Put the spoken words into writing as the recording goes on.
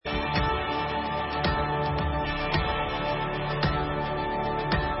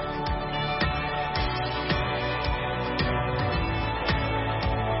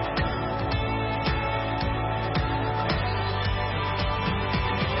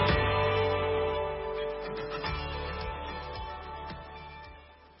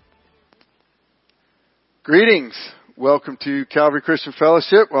Greetings. Welcome to Calvary Christian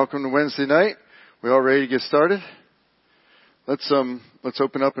Fellowship. Welcome to Wednesday night. We all ready to get started? Let's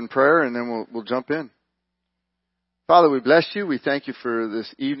open up in prayer and then we'll jump in. Father, we bless you. We thank you for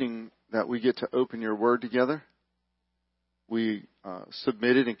this evening that we get to open your word together. We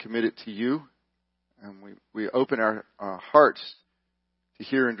submit it and commit it to you. And we open our hearts to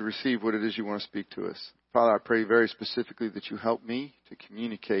hear and to receive what it is you want to speak to us. Father, I pray very specifically that you help me to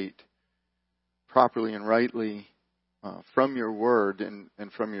communicate properly and rightly from your word and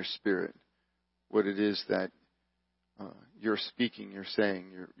from your spirit what it is that you're speaking, you're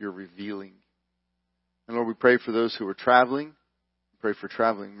saying, you're revealing. And Lord, we pray for those who are traveling. We pray for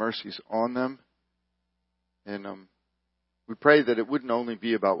traveling mercies on them. And we pray that it wouldn't only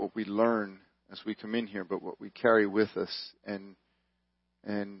be about what we learn as we come in here, but what we carry with us and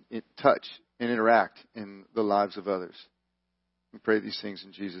touch and interact in the lives of others. We pray these things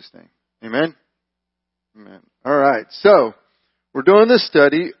in Jesus' name. Amen. Amen. All right. So we're doing this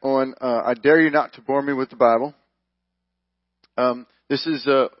study on I Dare You Not to Bore Me with the Bible. This is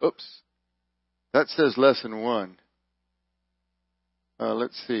that says lesson 1.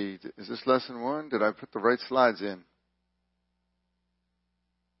 Let's see. Is this lesson 1? Did I put the right slides in?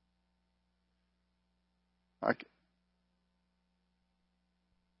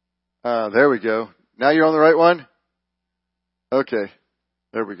 There we go. Now you're on the right one? Okay.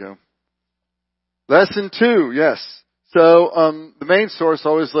 There we go. Lesson 2, yes. So the main source I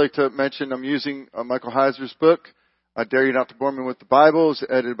always like to mention, I'm using Michael Heiser's book, I Dare You Not to Bore Me with the Bible. It's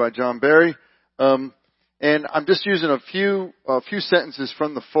edited by John Barry. And I'm just using a few sentences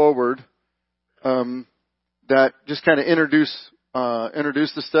from the foreword that just kind of introduce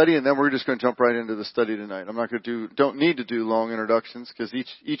the study, and then we're just going to jump right into the study tonight. I'm not going to don't need to do long introductions because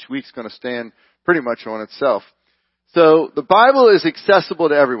each week's going to stand pretty much on itself. So the Bible is accessible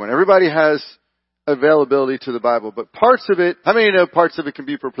to everyone. Everybody has availability to the Bible, but parts of it, how many know parts of it can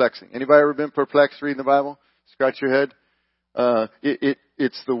be perplexing? Anybody ever been perplexed reading the Bible? Scratch your head.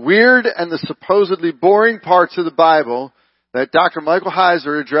 It's the weird and the supposedly boring parts of the Bible that Dr. Michael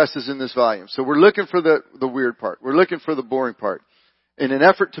Heiser addresses in this volume. So we're looking for the weird part. We're looking for the boring part in an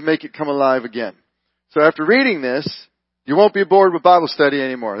effort to make it come alive again. So after reading this, you won't be bored with Bible study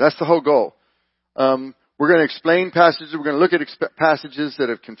anymore. That's the whole goal. We're going to explain passages. We're going to look at passages that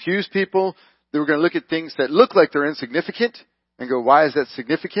have confused people. Then we're going to look at things that look like they're insignificant and go, why is that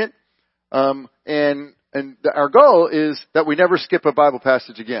significant? And our goal is that we never skip a Bible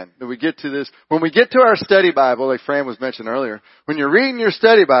passage again. That we get to this, when we get to our study Bible, like Fran was mentioning earlier, when you're reading your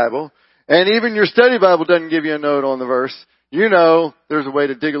study Bible, and even your study Bible doesn't give you a note on the verse, you know there's a way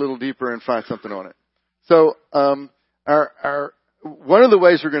to dig a little deeper and find something on it. So, one of the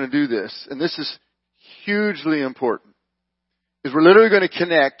ways we're going to do this, and this is hugely important, is we're literally going to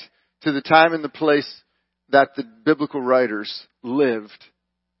connect to the time and the place that the biblical writers lived.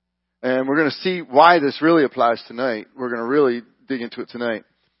 And we're going to see why this really applies tonight. We're going to really dig into it tonight.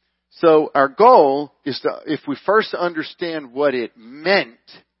 So our goal is to, if we first understand what it meant,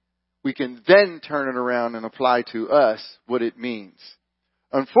 we can then turn it around and apply to us what it means.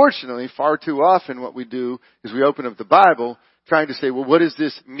 Unfortunately, far too often what we do is we open up the Bible trying to say, well, what does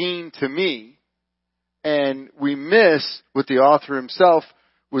this mean to me? And we miss what the author himself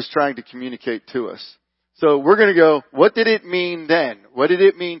was trying to communicate to us. So we're going to go, what did it mean then? What did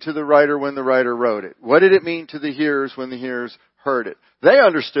it mean to the writer when the writer wrote it? What did it mean to the hearers when the hearers heard it? They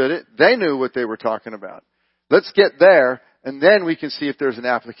understood it. They knew what they were talking about. Let's get there, and then we can see if there's an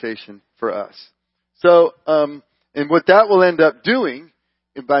application for us. So, and what that will end up doing,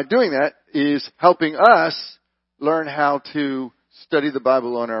 and by doing that, is helping us learn how to study the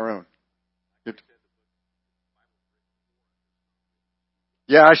Bible on our own.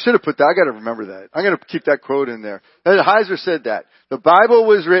 Yeah, I should have put that. I got to remember that. I'm going to keep that quote in there. Heiser said that. The Bible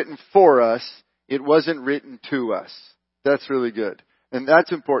was written for us. It wasn't written to us. That's really good. And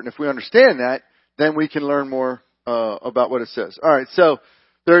that's important. If we understand that, then we can learn more about what it says. All right, so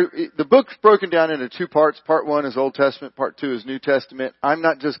the book's broken down into 2 parts. Part 1 is Old Testament. Part 2 is New Testament. I'm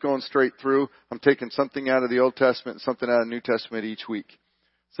not just going straight through. I'm taking something out of the Old Testament and something out of the New Testament each week.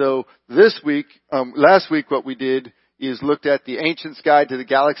 So this week, last week what we did is looked at the Ancient's Guide to the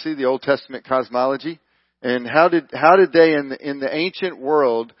Galaxy, the Old Testament cosmology, and how did they in the ancient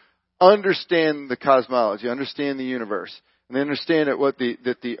world understand the cosmology, understand the universe, and they understand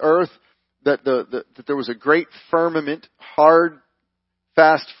that the earth, that there was a great firmament, hard,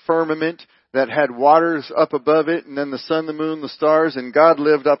 fast firmament that had waters up above it, and then the sun, the moon, the stars, and God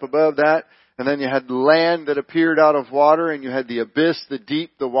lived up above that. And then you had land that appeared out of water, and you had the abyss, the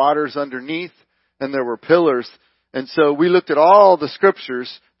deep, the waters underneath, and there were pillars. And so we looked at all the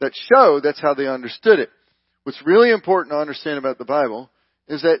scriptures that show that's how they understood it. What's really important to understand about the Bible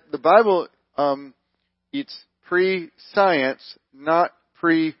is that the Bible, it's pre-science, not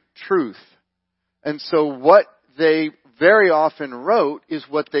pre-truth. And so what they very often wrote is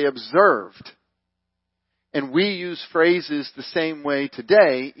what they observed. And we use phrases the same way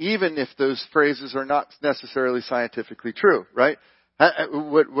today, even if those phrases are not necessarily scientifically true, right?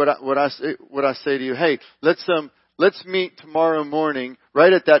 What I say to you, hey, let's meet tomorrow morning,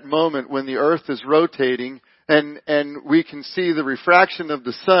 right at that moment when the earth is rotating and we can see the refraction of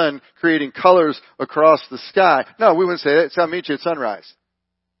the sun creating colors across the sky. No, we wouldn't say that. I'll meet you at sunrise.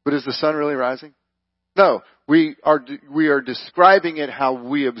 But is the sun really rising? No, we are describing it how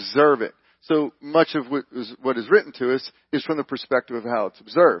we observe it. So much of what is written to us is from the perspective of how it's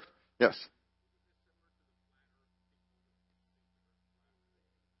observed. Yes.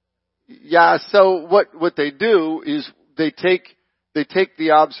 Yeah, so what they do is they take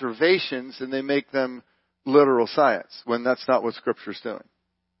the observations and they make them literal science when that's not what Scripture's doing.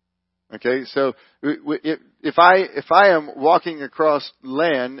 Okay, so if I am walking across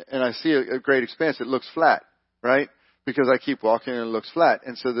land and I see a great expanse, it looks flat, right? Because I keep walking and it looks flat.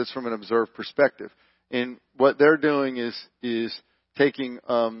 And so that's from an observed perspective. And what they're doing is taking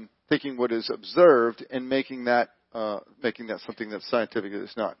what is observed and making that something that's scientific that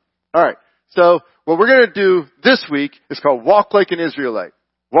it's not. All right. So what we're going to do this week is called Walk Like an Israelite.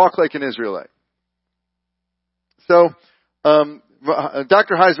 Walk like an Israelite. So,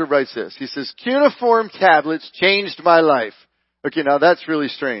 Dr. Heiser writes this. He says, cuneiform tablets changed my life. Okay, now that's really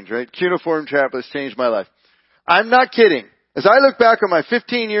strange, right? Cuneiform tablets changed my life. I'm not kidding. As I look back on my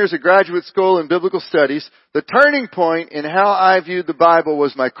 15 years of graduate school and biblical studies, the turning point in how I viewed the Bible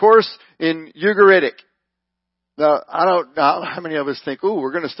was my course in Ugaritic. Now, I don't know how many of us think,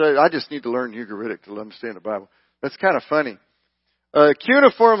 we're going to study, I just need to learn Ugaritic to understand the Bible. That's kind of funny.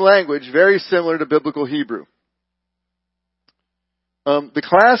 Cuneiform language, very similar to biblical Hebrew. The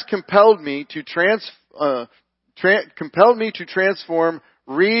class compelled me to transform,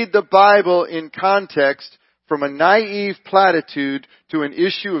 read the Bible in context from a naive platitude to an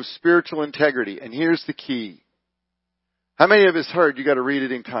issue of spiritual integrity. And here's the key. How many of us heard you got to read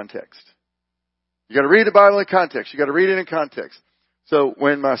it in context? You got to read the Bible in context. You got to read it in context. So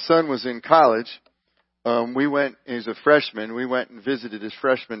when my son was in college, he's a freshman, we went and visited his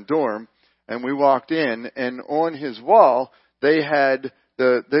freshman dorm, and we walked in, and on his wall, they had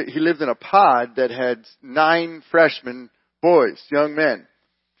he lived in a pod that had 9 freshman boys, young men.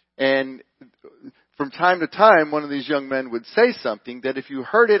 And from time to time, one of these young men would say something that if you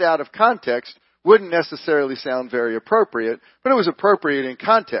heard it out of context, wouldn't necessarily sound very appropriate, but it was appropriate in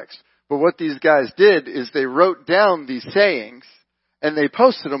context. But what these guys did is they wrote down these sayings and they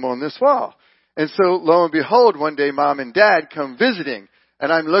posted them on this wall. And so lo and behold, one day Mom and Dad come visiting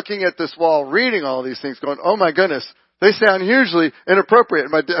and I'm looking at this wall reading all these things going, oh my goodness, they sound hugely inappropriate.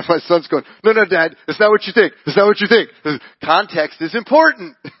 And my son's going, no, Dad, it's not what you think. It's not what you think. Context is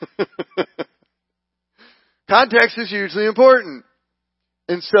important. Context is hugely important.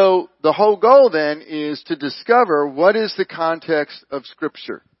 And so the whole goal then is to discover what is the context of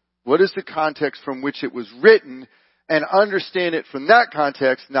Scripture. What is the context from which it was written and understand it from that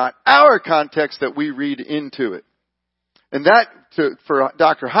context, not our context that we read into it. And that, for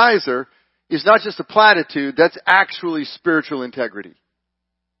Dr. Heiser, is not just a platitude, that's actually spiritual integrity.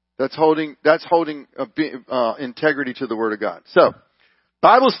 That's holding integrity to the Word of God. So,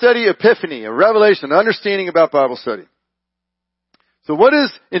 Bible study epiphany, a revelation, an understanding about Bible study. So what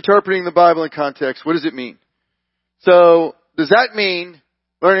is interpreting the Bible in context? What does it mean? So, does that mean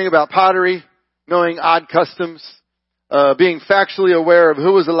learning about pottery, knowing odd customs, being factually aware of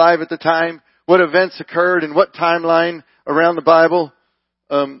who was alive at the time, what events occurred and what timeline around the Bible?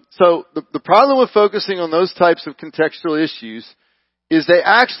 So the problem with focusing on those types of contextual issues is they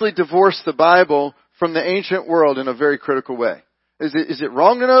actually divorce the Bible from the ancient world in a very critical way. Is it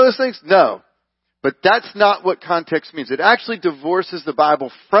wrong to know those things? No. But that's not what context means. It actually divorces the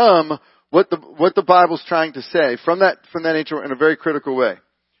Bible from what the Bible's trying to say from that ancient world in a very critical way.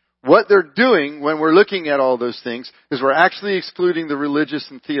 What they're doing when we're looking at all those things is we're actually excluding the religious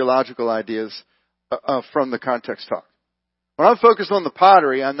and theological ideas from the context talk. When I'm focused on the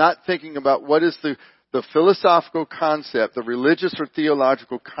pottery, I'm not thinking about what is the philosophical concept, the religious or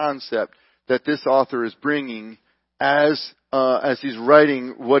theological concept that this author is bringing as he's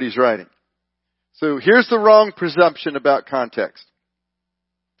writing what he's writing. So here's the wrong presumption about context.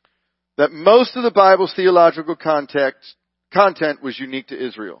 That most of the Bible's theological content was unique to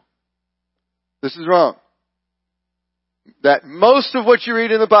Israel. This is wrong. That most of what you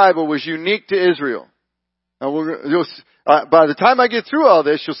read in the Bible was unique to Israel. Now by the time I get through all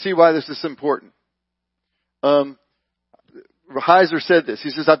this, you'll see why this is important. Heiser said this. He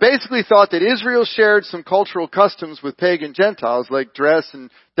says, I basically thought that Israel shared some cultural customs with pagan Gentiles like dress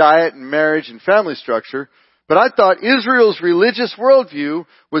and diet and marriage and family structure, but I thought Israel's religious worldview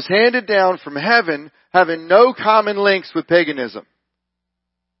was handed down from heaven, having no common links with paganism.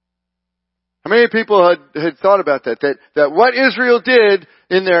 How many people had thought about that? That what Israel did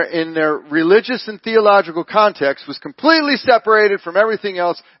in their religious and theological context was completely separated from everything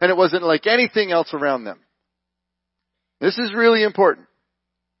else, and it wasn't like anything else around them. This is really important.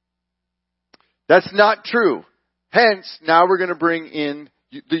 That's not true. Hence, now we're going to bring in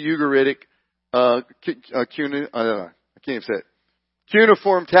the Ugaritic, I can't even say it,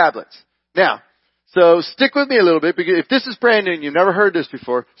 cuneiform tablets. Now, so stick with me a little bit, because if this is brand new and you've never heard this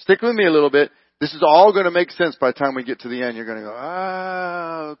before, stick with me a little bit. This is all going to make sense by the time we get to the end. You're going to go,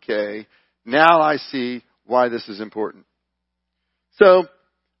 okay, now I see why this is important. So,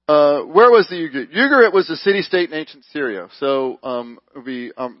 where was the Ugarit? Ugarit was a city-state in ancient Syria. So, it would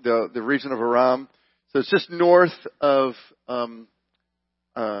be the region of Aram. So it's just north of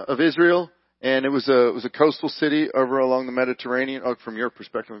Israel, and it was a coastal city over along the Mediterranean. Oh, from your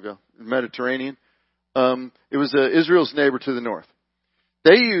perspective, we go Mediterranean. It was Israel's neighbor to the north.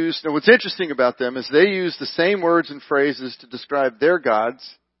 They used, and what's interesting about them is they used the same words and phrases to describe their gods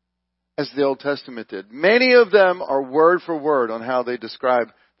as the Old Testament did. Many of them are word for word on how they describe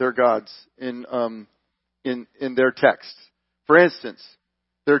their gods in their texts. For instance,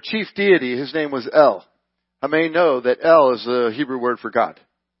 their chief deity, his name was El. I may know that El is a Hebrew word for God.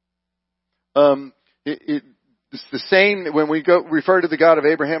 It's the same when we refer to the God of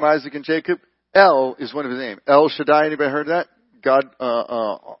Abraham, Isaac, and Jacob. El is one of his names. El Shaddai. Anybody heard of that? God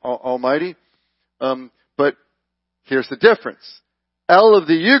Almighty. But here's the difference. El of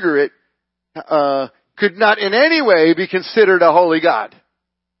the Ugarit could not in any way be considered a holy God.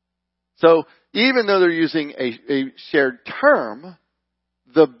 So even though they're using a shared term,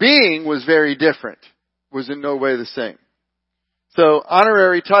 the being was very different, was in no way the same. So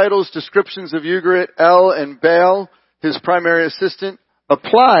honorary titles, descriptions of Ugarit, El and Baal, his primary assistant,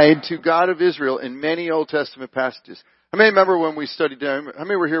 applied to God of Israel in many Old Testament passages. How many remember when we studied Daniel? How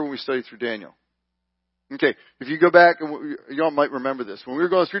many were here when we studied through Daniel? Okay, if you go back, and y'all might remember this. When we were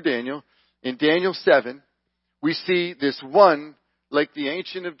going through Daniel, in Daniel 7, we see this one, like the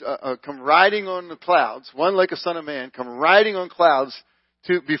ancient of, come riding on the clouds, one like a son of man, come riding on clouds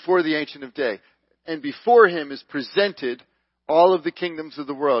before the Ancient of Day. And before him is presented all of the kingdoms of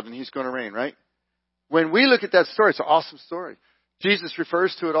the world, and he's going to reign, right? When we look at that story, it's an awesome story. Jesus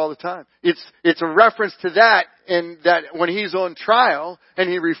refers to it all the time. It's a reference to that, and that when he's on trial, and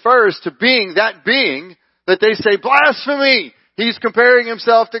he refers to being that being, that they say, blasphemy! He's comparing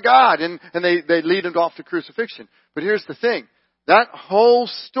himself to God, and they lead him off to crucifixion. But here's the thing. That whole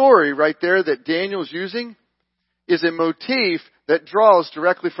story right there that Daniel's using is a motif that draws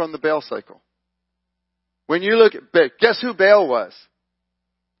directly from the Baal cycle. When you look at, guess who Baal was?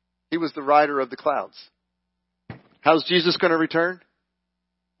 He was the rider of the clouds. How's Jesus going to return?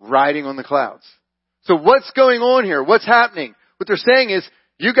 Riding on the clouds. So what's going on here? What's happening? What they're saying is,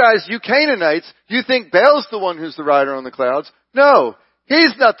 you guys, you Canaanites, you think Baal's the one who's the rider on the clouds. No,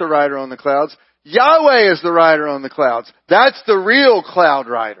 he's not the rider on the clouds. Yahweh is the rider on the clouds. That's the real cloud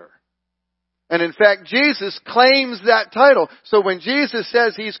rider. And in fact, Jesus claims that title. So when Jesus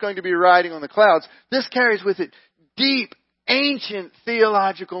says he's going to be riding on the clouds, this carries with it deep, ancient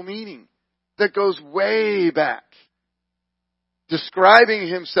theological meaning that goes way back. Describing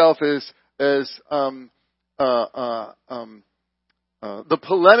himself as the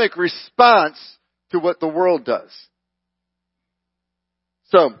polemic response to what the world does.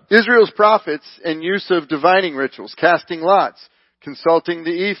 So, Israel's prophets and use of divining rituals, casting lots, consulting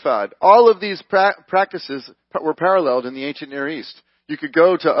the ephod, all of these practices were paralleled in the ancient Near East. You could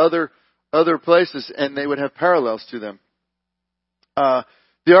go to other places and they would have parallels to them.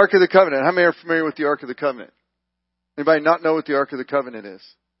 The Ark of the Covenant. How many are familiar with the Ark of the Covenant? Anybody not know what the Ark of the Covenant is?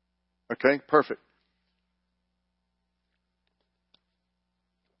 Okay, perfect.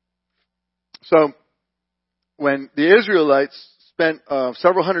 So, when the Israelites spent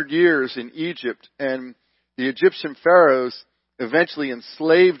several hundred years in Egypt, and the Egyptian pharaohs eventually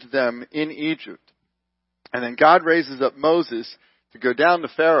enslaved them in Egypt, and then God raises up Moses to go down to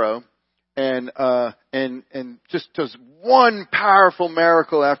Pharaoh and just does one powerful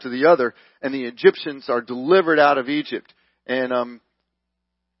miracle after the other, and the Egyptians are delivered out of Egypt. And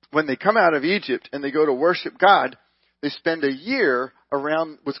when they come out of Egypt and they go to worship God, they spend a year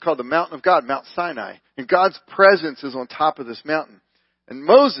around what's called the mountain of God, Mount Sinai. And God's presence is on top of this mountain. And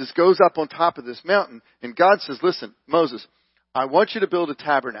Moses goes up on top of this mountain, and God says, listen, Moses, I want you to build a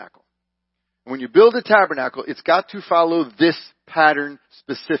tabernacle. When you build a tabernacle, it's got to follow this pattern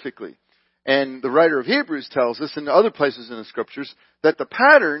specifically. And the writer of Hebrews tells us in other places in the scriptures that the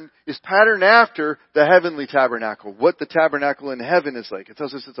pattern is patterned after the heavenly tabernacle, what the tabernacle in heaven is like. It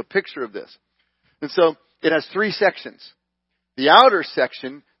tells us it's a picture of this. And so it has 3 sections. The outer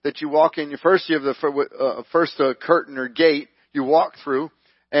section that you walk in, you have the first curtain or gate you walk through,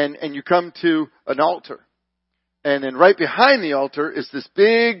 and you come to an altar. And then right behind the altar is this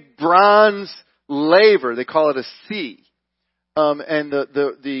big bronze laver. They call it a sea. And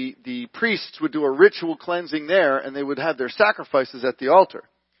the priests would do a ritual cleansing there, and they would have their sacrifices at the altar.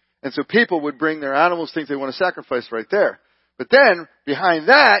 And so people would bring their animals, things they want to sacrifice right there. But then, behind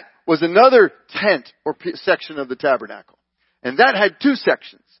that was another tent or section of the tabernacle. And that had 2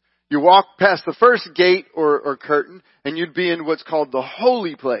 sections. You walk past the first gate or curtain, and you'd be in what's called the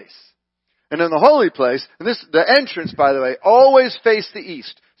holy place. And in the holy place, and the entrance, by the way, always faced the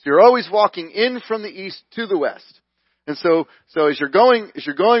east. So you're always walking in from the east to the west. And so as you're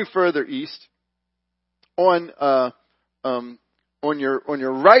going further east, on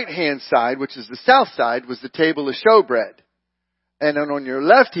your right hand side, which is the south side, was the table of showbread. And then on your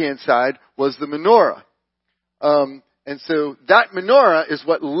left hand side was the menorah. And so that menorah is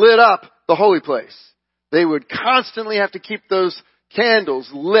what lit up the holy place. They would constantly have to keep those candles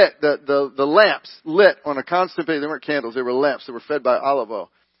lit, the lamps lit on a constant basis. They weren't candles, they were lamps that were fed by olive oil.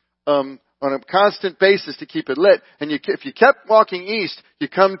 On a constant basis to keep it lit. And if you kept walking east, you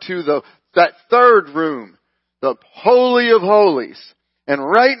come to that third room, the Holy of Holies. And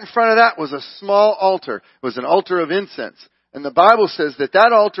right in front of that was a small altar. It was an altar of incense. And the Bible says that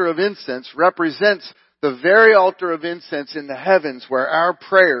altar of incense represents the very altar of incense in the heavens where our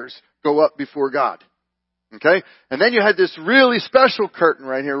prayers go up before God. Okay? And then you had this really special curtain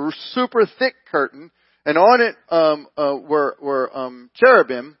right here, super thick curtain. And on it were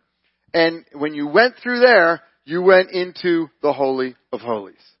cherubim. And when you went through there, you went into the Holy of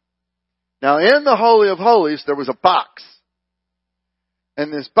Holies. Now in the Holy of Holies, there was a box.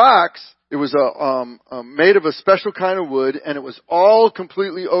 And this box, it was made of a special kind of wood, and it was all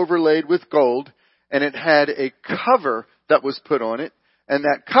completely overlaid with gold, and it had a cover that was put on it. And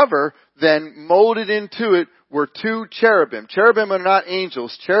that cover then molded into it were 2 cherubim. Cherubim are not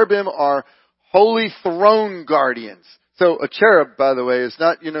angels. Cherubim are holy throne guardians. So a cherub, by the way, is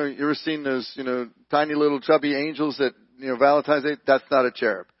not, you ever seen those, tiny little chubby angels that, Valentine's Day? That's not a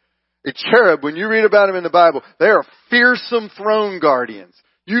cherub. A cherub, when you read about them in the Bible, they are fearsome throne guardians.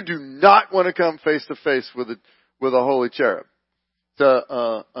 You do not want to come face to face with a holy cherub.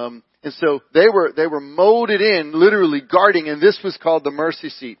 And so they were molded in, literally guarding, and this was called the mercy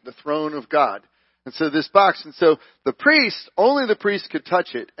seat, the throne of God. And so this box, and so only the priest could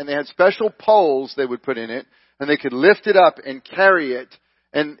touch it, and they had special poles they would put in it, and they could lift it up and carry it,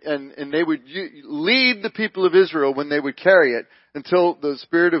 and they would lead the people of Israel when they would carry it until the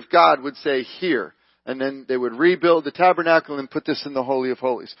Spirit of God would say, here. And then they would rebuild the tabernacle and put this in the Holy of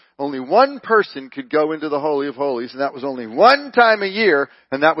Holies. Only one person could go into the Holy of Holies, and that was only one time a year,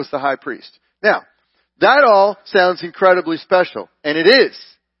 and that was the high priest. Now, that all sounds incredibly special, and it is.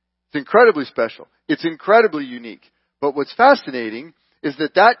 It's incredibly special. It's incredibly unique. But what's fascinating is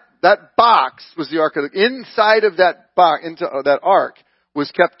that box was the ark of inside of that box, into that ark,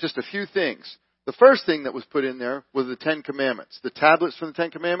 was kept just a few things. The first thing that was put in there was the 10 Commandments. The tablets from the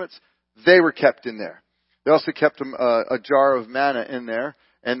 10 Commandments, they were kept in there. They also kept a jar of manna in there,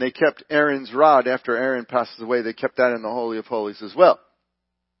 and they kept Aaron's rod after Aaron passes away. They kept that in the Holy of Holies as well.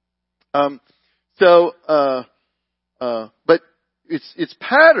 But it's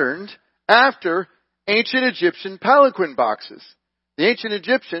patterned after ancient Egyptian palanquin boxes. The ancient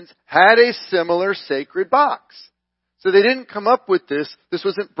Egyptians had a similar sacred box. So they didn't come up with this. This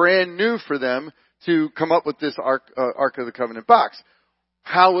wasn't brand new for them to come up with this Ark of the Covenant box.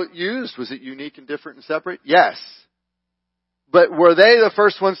 How it used, was it unique and different and separate? Yes. But were they the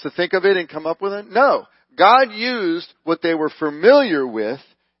first ones to think of it and come up with it? No. God used what they were familiar with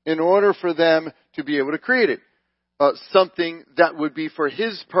in order for them to be able to create it. Something that would be for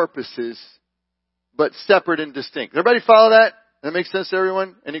His purposes, but separate and distinct. Everybody follow that? That makes sense to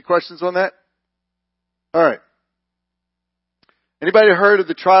everyone? Any questions on that? All right. Anybody heard of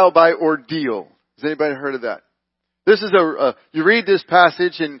the trial by ordeal? Has anybody heard of that? This is you read this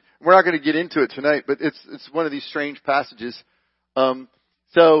passage, and we're not going to get into it tonight, but it's one of these strange passages.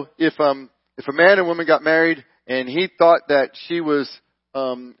 So if a man and woman got married and he thought that she was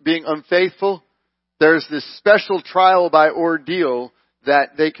being unfaithful, there's this special trial by ordeal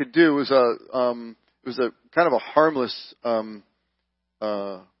that they could do. It was a kind of a harmless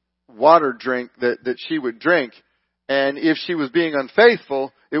water drink that she would drink. And if she was being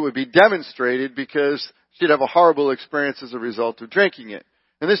unfaithful, it would be demonstrated because she'd have a horrible experience as a result of drinking it.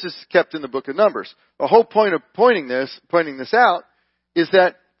 And this is kept in the book of Numbers. The whole point of pointing this out, is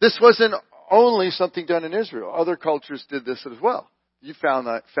that this wasn't only something done in Israel. Other cultures did this as well. You found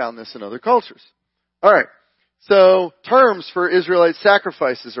this in other cultures. All right. So terms for Israelite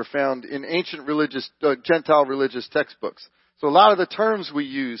sacrifices are found in ancient Gentile religious textbooks. So a lot of the terms we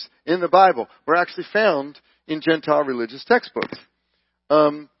use in the Bible were actually found in Gentile religious textbooks.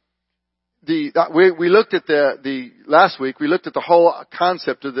 We looked at last week we looked at the whole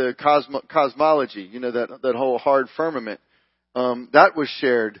concept of the cosmology. You know, that whole hard firmament. That was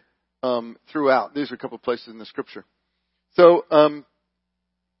shared throughout. These are a couple of places in the scripture. So,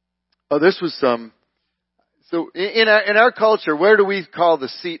 this was so in our culture, where do we call the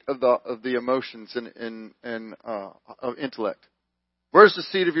seat of the emotions and of intellect? Where's the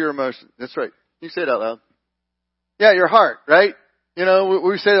seat of your emotions? That's right. You say it out loud. Yeah, your heart, right? You know,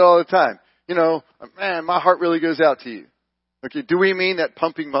 we say it all the time. You know, man, my heart really goes out to you. Okay, do we mean that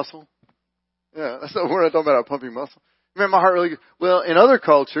pumping muscle? Yeah, that's not, we're not talking about a pumping muscle. Man, my heart really goes. Well, in other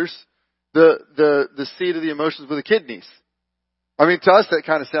cultures, the seat of the emotions were the kidneys. I mean, to us that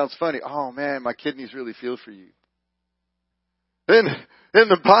kind of sounds funny. Oh man, my kidneys really feel for you. In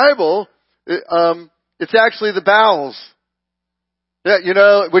the Bible, it's actually the bowels. Yeah, you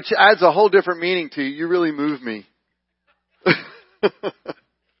know, which adds a whole different meaning to you. You really move me.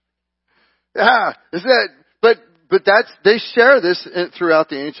 Yeah, is that? But they share this throughout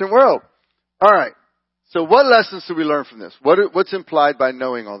the ancient world. All right. So what lessons do we learn from this? What's implied by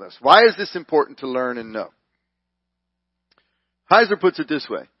knowing all this? Why is this important to learn and know? Heiser puts it this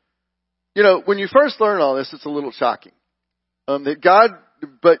way. You know, when you first learn all this, it's a little shocking. But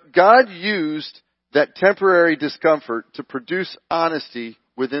God used that temporary discomfort to produce honesty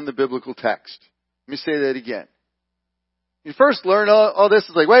within the biblical text. Let me say that again. You first learn all this,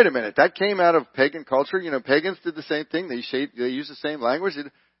 it's like, wait a minute, that came out of pagan culture. You know, pagans did the same thing. They used the same language.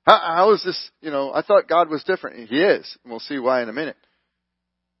 How is this, you know, I thought God was different. He is. And we'll see why in a minute.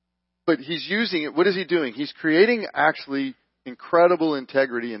 But he's using it. What is he doing? He's creating actually incredible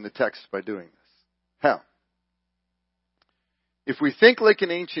integrity in the text by doing this. How? If we think like an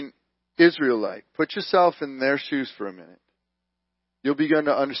ancient Israelite, put yourself in their shoes for a minute. You'll begin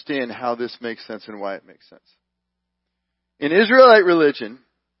to understand how this makes sense and why it makes sense. In Israelite religion,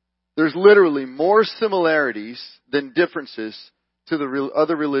 there's literally more similarities than differences to the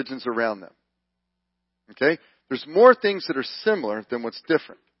other religions around them. Okay? There's more things that are similar than what's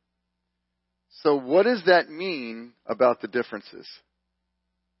different. So what does that mean about the differences?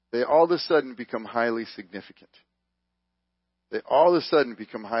 They all of a sudden become highly significant. They all of a sudden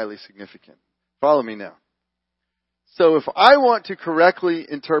become highly significant. Follow me now. So if I want to correctly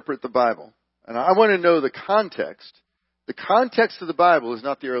interpret the Bible, and I want to know the context of the Bible is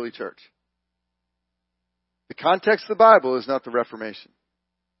not the early church. The context of the Bible is not the Reformation.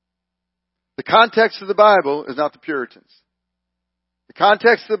 The context of the Bible is not the Puritans. The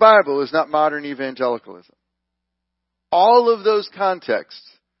context of the Bible is not modern evangelicalism. All of those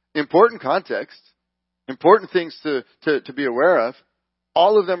contexts, important things to be aware of,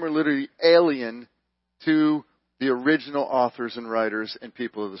 all of them are literally alien to the original authors and writers and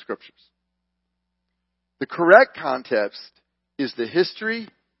people of the Scriptures. The correct context is the history,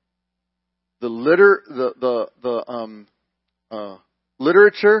 the literature,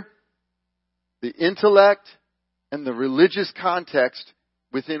 the intellect, and the religious context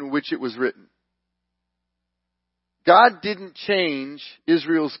within which it was written. God didn't change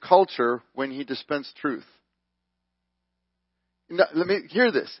Israel's culture when He dispensed truth. Now, let me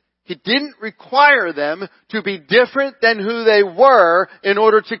hear this. He didn't require them to be different than who they were in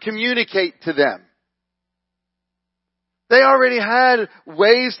order to communicate to them. They already had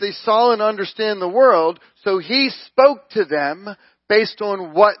ways they saw and understand the world, so He spoke to them based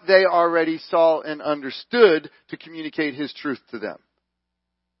on what they already saw and understood to communicate His truth to them.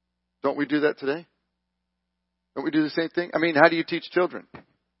 Don't we do that today? Don't we do the same thing? I mean, how do you teach children?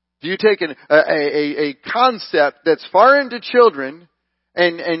 Do you take a concept that's foreign to children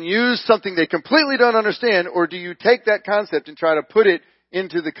and use something they completely don't understand, or do you take that concept and try to put it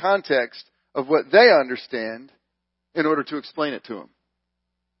into the context of what they understand in order to explain it to them?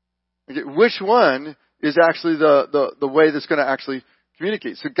 Okay, which one is actually the way that's going to actually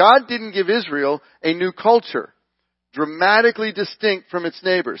communicate? So God didn't give Israel a new culture, dramatically distinct from its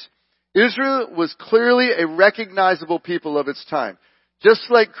neighbors. Israel was clearly a recognizable people of its time. Just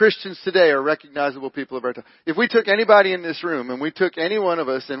like Christians today are recognizable people of our time. If we took anybody in this room and we took any one of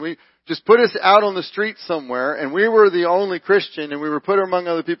us and we just put us out on the street somewhere and we were the only Christian and we were put among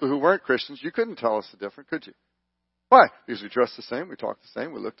other people who weren't Christians, you couldn't tell us the difference, could you? Why? Because we dress the same, we talk the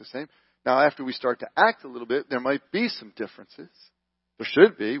same, we look the same. Now, after we start to act a little bit, there might be some differences. There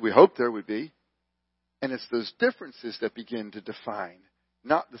should be. We hope there would be. And it's those differences that begin to define,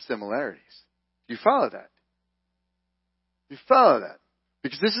 not the similarities. Do you follow that? You follow that?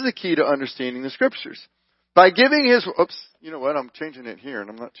 Because this is the key to understanding the Scriptures. By giving His... Oops, you know what? I'm changing it here, and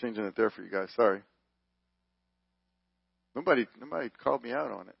I'm not changing it there for you guys. Sorry. Nobody called me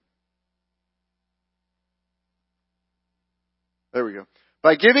out on it. There we go.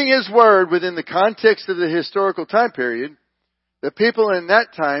 By giving His Word within the context of the historical time period, the people in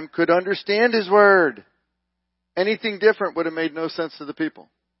that time could understand His Word. Anything different would have made no sense to the people.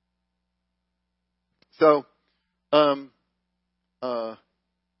 So,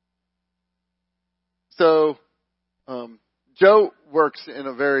 Joe works in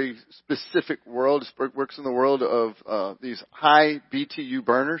a very specific world. Works in the world of these high BTU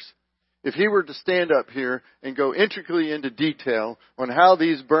burners. If he were to stand up here and go intricately into detail on how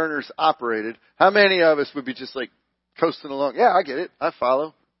these burners operated, how many of us would be just like coasting along? Yeah, I get it. I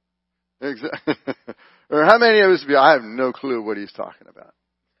follow. Exactly. Or how many of us would be, I have no clue what he's talking about.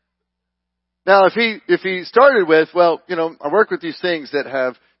 Now, if he started with, well, you know, I work with these things that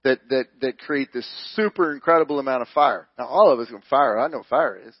have, that create this super incredible amount of fire. Now, all of us can fire. I know what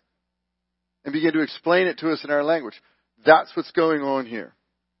fire is. And begin to explain it to us in our language. That's what's going on here.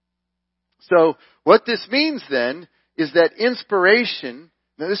 So, what this means then is that inspiration,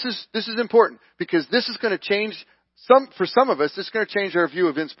 now this is important because this is going to change for some of us, this is going to change our view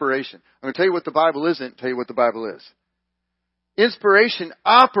of inspiration. I'm going to tell you what the Bible isn't, tell you what the Bible is. Inspiration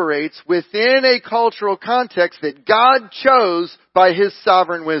operates within a cultural context that God chose by His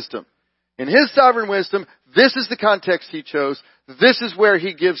sovereign wisdom. In His sovereign wisdom, this is the context He chose. This is where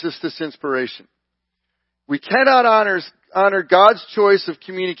He gives us this inspiration. We cannot honor God's choice of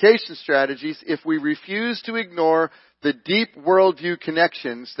communication strategies if we refuse to ignore the deep worldview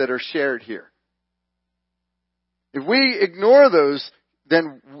connections that are shared here. If we ignore those,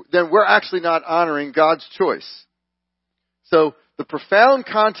 then we're actually not honoring God's choice. So the profound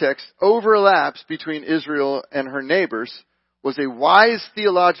context overlaps between Israel and her neighbors was a wise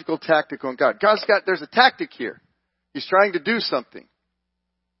theological tactic on God. There's a tactic here. He's trying to do something.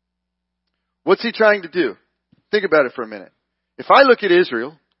 What's He trying to do? Think about it for a minute. If I look at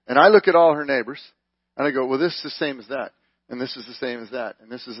Israel and I look at all her neighbors and I go, well, this is the same as that. And this is the same as that.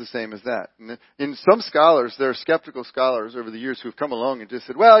 And this is the same as that. And in some scholars, there are skeptical scholars over the years who've come along and just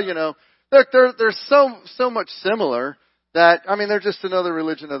said, well, you know, they're so much similar that, I mean, they're just another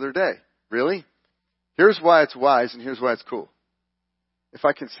religion of their day. Really? Here's why it's wise and here's why it's cool. If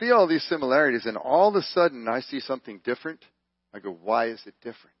I can see all these similarities and all of a sudden I see something different, I go, why is it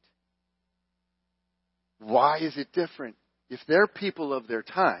different? Why is it different? If they're people of their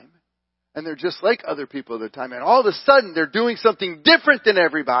time, and they're just like other people of their time, and all of a sudden they're doing something different than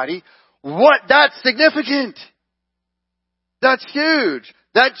everybody, that's significant. That's huge.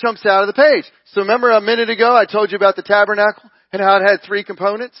 That jumps out of the page. So remember a minute ago I told you about the tabernacle and how it had 3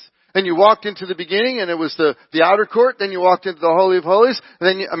 components? And you walked into the beginning and it was the outer court, then you walked into the Holy of Holies,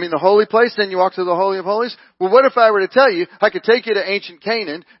 and then the holy place, then you walked to the Holy of Holies. Well, what if I were to tell you, I could take you to ancient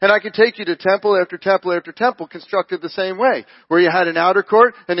Canaan, and I could take you to temple after temple after temple constructed the same way, where you had an outer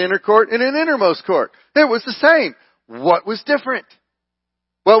court, an inner court, and an innermost court. It was the same. What was different?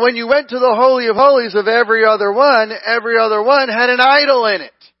 Well, when you went to the Holy of Holies of every other one had an idol in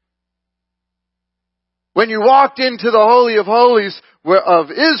it. When you walked into the Holy of Holies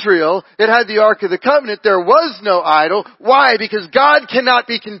of Israel, it had the Ark of the Covenant. There was no idol. Why? Because God cannot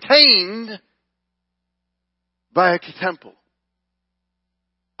be contained by a temple.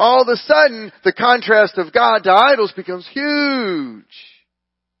 All of a sudden, the contrast of God to idols becomes huge.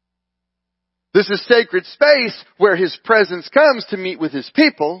 This is sacred space where His presence comes to meet with His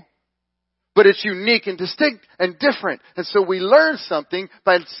people. But it's unique and distinct and different. And so we learn something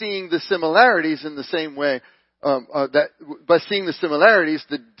by seeing the similarities in the same way. By seeing the similarities,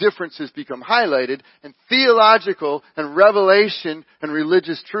 the differences become highlighted, and theological and revelation and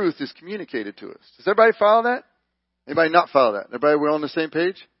religious truth is communicated to us. Does everybody follow that? Anybody not follow that? Everybody, we're on the same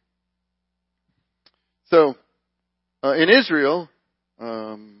page? So, in Israel,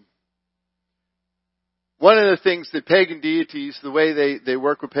 one of the things that pagan deities, the way they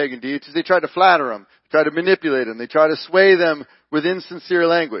work with pagan deities, they try to flatter them, try to manipulate them, they try to sway them with insincere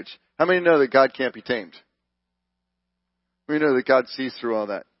language. How many know that God can't be tamed? We know that God sees through all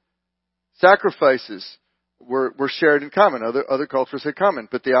that. Sacrifices were shared in common. Other cultures had common,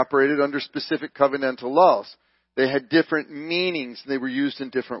 but they operated under specific covenantal laws. They had different meanings. They were used in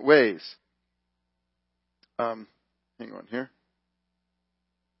different ways. Hang on here.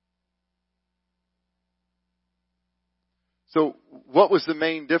 So what was the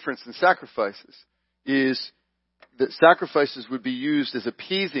main difference in sacrifices? Is that sacrifices would be used as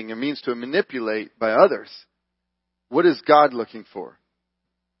appeasing, a means to manipulate by others. What is God looking for?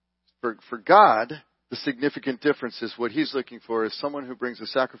 For God, the significant difference is what He's looking for is someone who brings a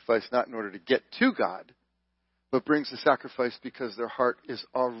sacrifice not in order to get to God, but brings a sacrifice because their heart is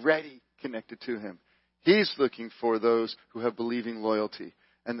already connected to Him. He's looking for those who have believing loyalty.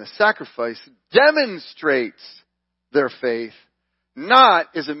 And the sacrifice demonstrates their faith, not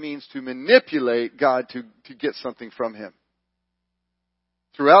as a means to manipulate God to get something from Him.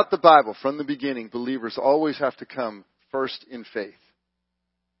 Throughout the Bible, from the beginning, believers always have to come first in faith.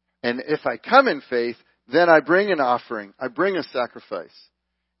 And if I come in faith, then I bring an offering. I bring a sacrifice.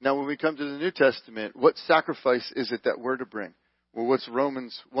 Now, when we come to the New Testament, what sacrifice is it that we're to bring? Well, what's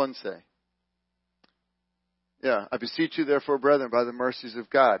Romans 1 say? Yeah, I beseech you, therefore, brethren, by the mercies of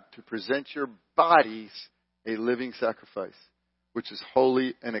God, to present your bodies a living sacrifice, which is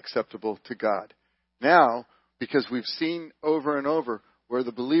holy and acceptable to God. Now, because we've seen over and over where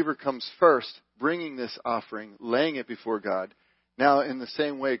the believer comes first, bringing this offering, laying it before God, now in the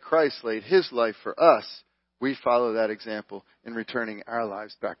same way Christ laid His life for us, we follow that example in returning our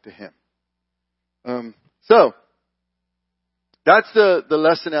lives back to Him. So, that's the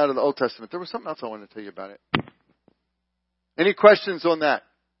lesson out of the Old Testament. There was something else I wanted to tell you about it. Any questions on that?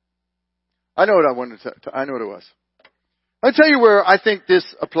 I know what I wanted to I know what it was. I'll tell you where I think this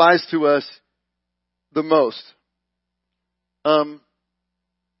applies to us the most.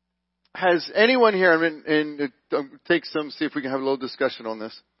 Has anyone here, and take some, see if we can have a little discussion on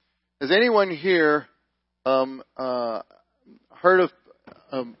this. Has anyone here heard of,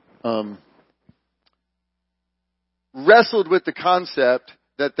 wrestled with the concept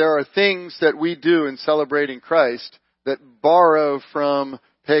that there are things that we do in celebrating Christ that borrow from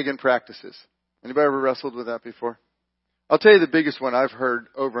pagan practices? Anybody ever wrestled with that before? I'll tell you the biggest one I've heard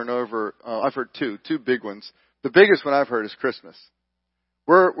over and over. I've heard two big ones. The biggest one I've heard is Christmas.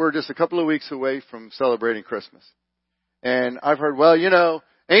 We're just a couple of weeks away from celebrating Christmas. And I've heard, well, in the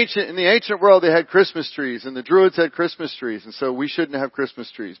ancient world they had Christmas trees and the Druids had Christmas trees, and so we shouldn't have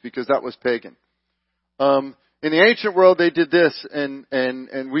Christmas trees because that was pagan. In the ancient world they did this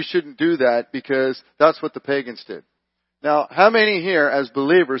and we shouldn't do that because that's what the pagans did. Now, how many here as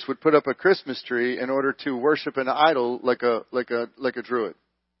believers would put up a Christmas tree in order to worship an idol like a Druid?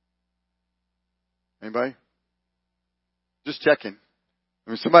 Anybody? Just checking. I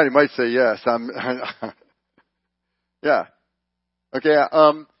mean, somebody might say yes. Yeah. Okay.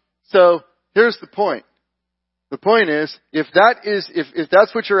 So here's the point. The point is, if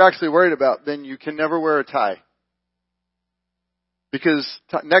that's what you're actually worried about, then you can never wear a tie, because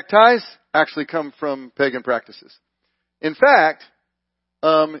neckties actually come from pagan practices. In fact,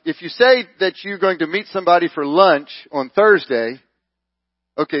 if you say that you're going to meet somebody for lunch on Thursday,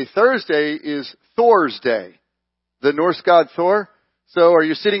 okay, Thursday is Thor's day, the Norse god Thor. So are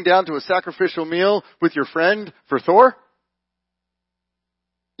you sitting down to a sacrificial meal with your friend for Thor?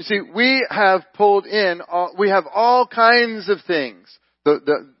 You see, we have all kinds of things.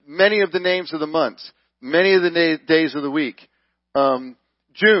 Many of the names of the months, many of the days of the week.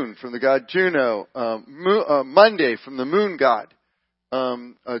 June from the god Juno, Monday from the moon god,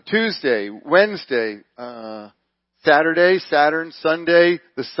 Tuesday, Wednesday, Saturday, Saturn, Sunday,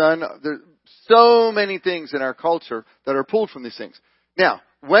 the sun. There's so many things in our culture that are pulled from these things. Now,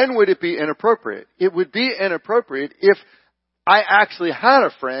 when would it be inappropriate? It would be inappropriate if I actually had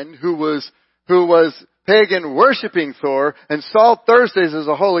a friend who was pagan worshiping Thor and saw Thursdays as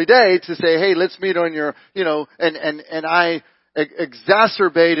a holy day to say, hey, let's meet on your, and I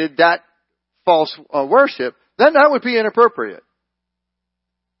exacerbated that false worship, then that would be inappropriate.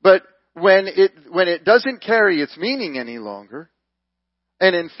 But when it doesn't carry its meaning any longer,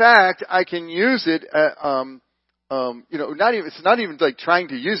 and in fact I can use it, it's not even like trying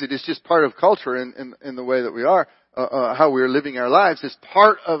to use it. It's just part of culture in the way that we are, how we are living our lives. It's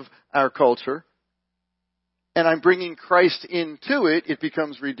part of our culture, and I'm bringing Christ into it. It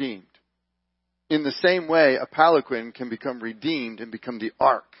becomes redeemed. In the same way, a palanquin can become redeemed and become the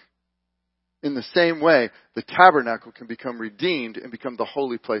ark. In the same way, the tabernacle can become redeemed and become the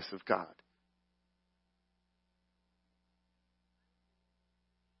holy place of God.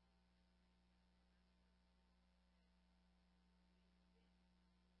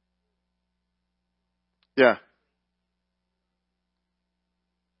 Yeah.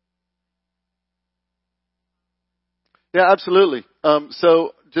 Yeah, absolutely.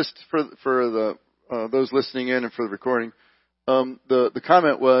 So just for the those listening in and for the recording, the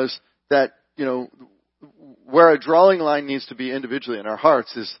comment was that where a drawing line needs to be individually in our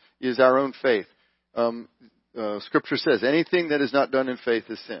hearts is our own faith. Scripture says anything that is not done in faith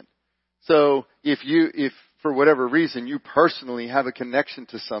is sin. So if for whatever reason you personally have a connection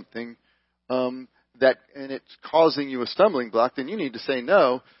to something and it's causing you a stumbling block, then you need to say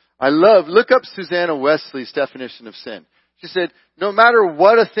no. Look up Susanna Wesley's definition of sin. She said, no matter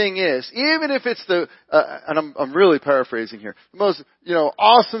what a thing is, even if it's and I'm really paraphrasing here, the most,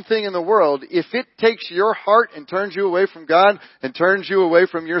 awesome thing in the world, if it takes your heart and turns you away from God and turns you away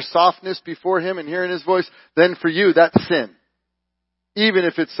from your softness before Him and hearing His voice, then for you, that's sin. Even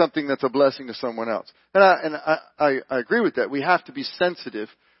if it's something that's a blessing to someone else. And I agree with that. We have to be sensitive.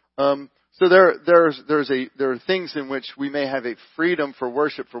 So there are things in which we may have a freedom for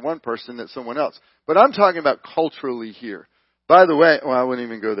worship for one person that someone else. But I'm talking about culturally here. By the way, I wouldn't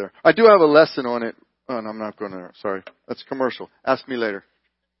even go there. I do have a lesson on it. Oh, no, I'm not going there. Sorry. That's commercial. Ask me later.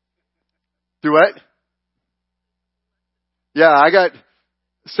 Do what? Yeah,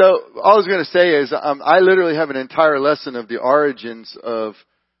 so all I was going to say is I literally have an entire lesson of the origins of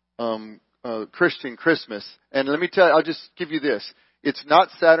Christian Christmas. And let me tell you, I'll just give you this. It's not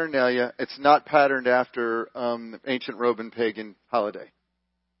Saturnalia. It's not patterned after ancient Roman pagan holiday.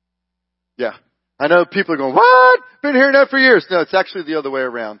 Yeah. I know people are going, what? Been hearing that for years. No, it's actually the other way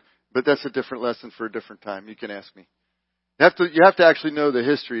around. But that's a different lesson for a different time. You can ask me. You have to actually know the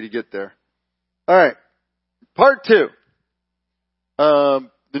history to get there. All right. Part 2. The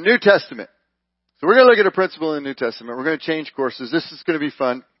New Testament. So we're going to look at a principle in the New Testament. We're going to change courses. This is going to be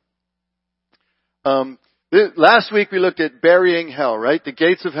fun. Last week we looked at burying hell, right? The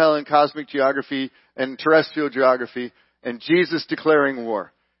gates of hell in cosmic geography and terrestrial geography, and Jesus declaring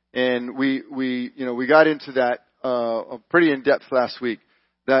war. And we got into that pretty in depth last week.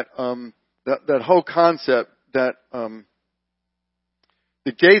 That whole concept that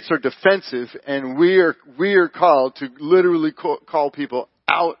the gates are defensive, and we are called to literally call people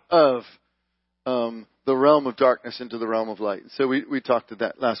out of the realm of darkness into the realm of light. So we talked to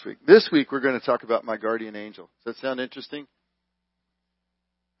that last week. This week we're going to talk about my guardian angel. Does that sound interesting?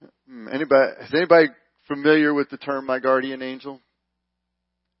 Is anybody familiar with the term my guardian angel?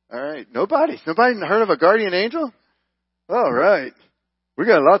 All right. Nobody heard of a guardian angel? All right. We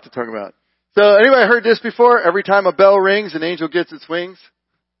got a lot to talk about. So anybody heard this before? Every time a bell rings, an angel gets its wings.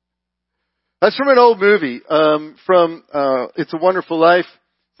 That's from an old movie, from It's a Wonderful Life.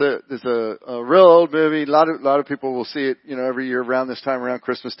 There's a real old movie. A lot of people will see it, every year around this time, around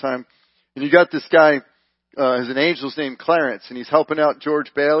Christmas time. And you got this guy, his angel's named Clarence, and he's helping out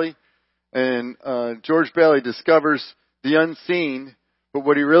George Bailey. And George Bailey discovers the unseen, but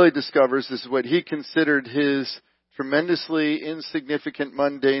what he really discovers is what he considered his tremendously insignificant,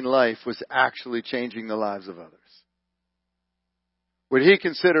 mundane life was actually changing the lives of others. What he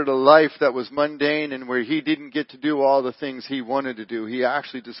considered a life that was mundane and where he didn't get to do all the things he wanted to do, he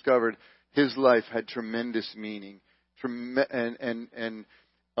actually discovered his life had tremendous meaning. And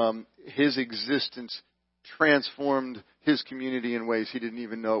his existence transformed his community in ways he didn't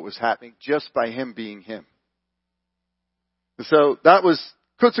even know it was happening just by him being him. So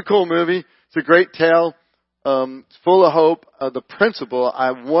it's a cool movie. It's a great tale. It's full of hope. The principle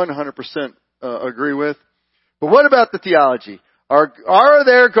I 100% agree with. But what about the theology? Are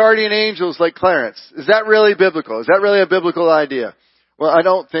there guardian angels like Clarence? Is that really biblical? Is that really a biblical idea? Well, I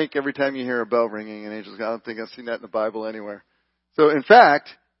don't think every time you hear a bell ringing an angel's, I don't think I've seen that in the Bible anywhere. So in fact,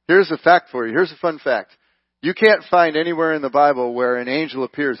 here's a fact for you. Here's a fun fact. You can't find anywhere in the Bible where an angel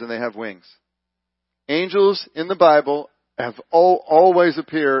appears and they have wings. Angels in the Bible have always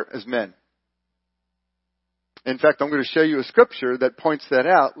appear as men. In fact, I'm going to show you a scripture that points that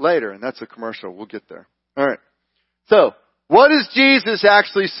out later, and that's a commercial. We'll get there. All right. So, what does Jesus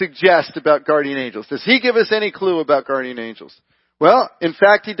actually suggest about guardian angels? Does he give us any clue about guardian angels? Well, in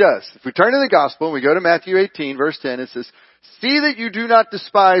fact, he does. If we turn to the gospel and we go to Matthew 18, verse 10, it says, see that you do not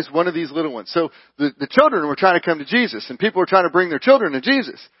despise one of these little ones. So the children were trying to come to Jesus, and people were trying to bring their children to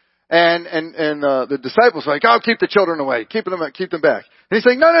Jesus. And the disciples were like, oh, keep the children away. Keep them back. And he's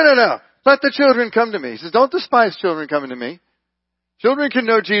saying, no. Let the children come to me. He says, don't despise children coming to me. Children can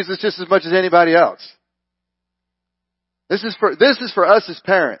know Jesus just as much as anybody else. This is for us as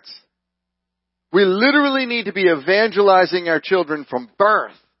parents. We literally need to be evangelizing our children from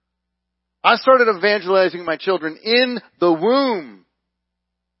birth. I started evangelizing my children in the womb.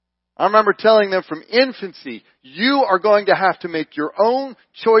 I remember telling them from infancy, you are going to have to make your own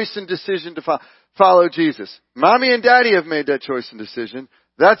choice and decision to follow Jesus. Mommy and Daddy have made that choice and decision.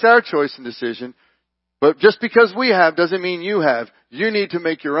 That's our choice and decision. But just because we have doesn't mean you have. You need to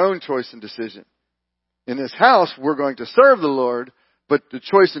make your own choice and decision. In this house, we're going to serve the Lord, but the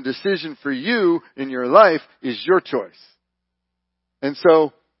choice and decision for you in your life is your choice. And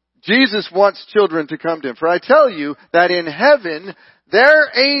so, Jesus wants children to come to Him. For I tell you that in heaven, their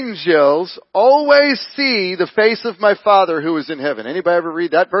angels always see the face of my Father who is in heaven. Anybody ever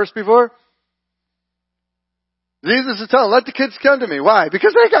read that verse before? Jesus is telling, let the kids come to me. Why?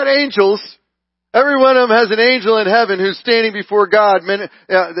 Because they got angels. Every one of them has an angel in heaven who's standing before God.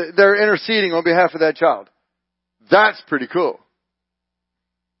 They're interceding on behalf of that child. That's pretty cool.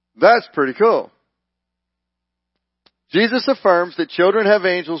 That's pretty cool. Jesus affirms that children have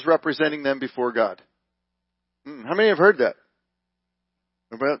angels representing them before God. How many have heard that?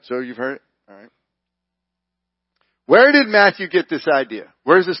 So you've heard it? All right. Where did Matthew get this idea?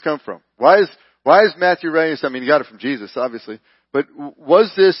 Where does this come from? Why is Matthew writing this? I mean, he got it from Jesus, obviously. But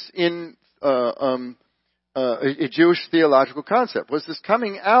was this in a Jewish theological concept? Was this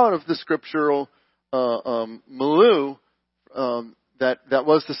coming out of the scriptural milieu that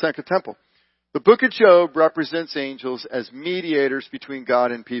was the Second Temple? The book of Job represents angels as mediators between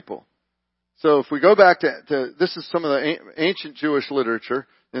God and people. So if we go back to this is some of the ancient Jewish literature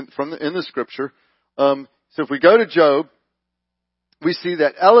in the scripture. So if we go to Job, we see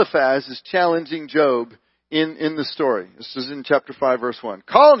that Eliphaz is challenging Job in the story. This is in chapter 5, verse 1.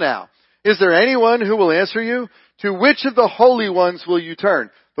 Call now. Is there anyone who will answer you? To which of the holy ones will you turn?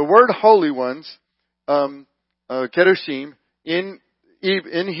 The word holy ones, kedoshim, in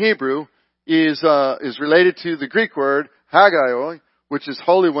Hebrew is related to the Greek word hagioi, which is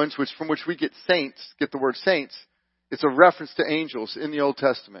holy ones, from which we get saints, get the word saints. It's a reference to angels in the Old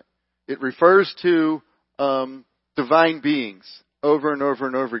Testament. It refers to divine beings over and over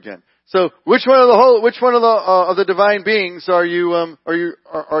and over again. So, which one of the divine beings are you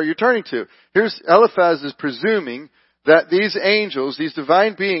turning to? Here's Eliphaz is presuming that these angels, these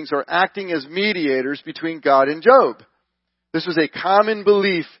divine beings, are acting as mediators between God and Job. This was a common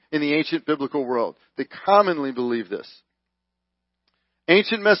belief in the ancient biblical world. They commonly believed this.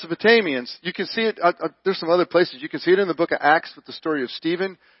 Ancient Mesopotamians, you can see it, there's some other places. You can see it in the book of Acts with the story of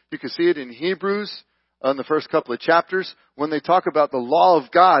Stephen. You can see it in Hebrews in the first couple of chapters when they talk about the law of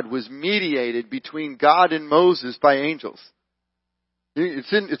God was mediated between God and Moses by angels.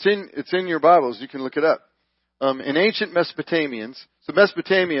 It's in your Bibles. You can look it up. In ancient Mesopotamians, so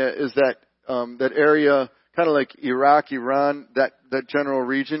Mesopotamia is that area, kind of like Iraq, Iran, that general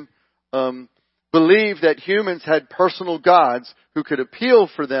region, believed that humans had personal gods who could appeal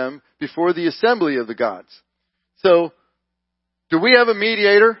for them before the assembly of the gods. So, do we have a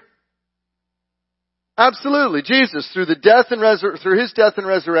mediator? Absolutely. Jesus, through his death and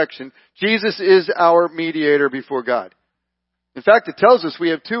resurrection, Jesus is our mediator before God. In fact, it tells us we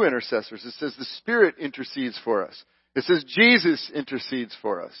have two intercessors. It says the Spirit intercedes for us. It says Jesus intercedes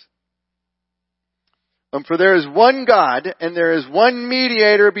for us. For there is one God, and there is one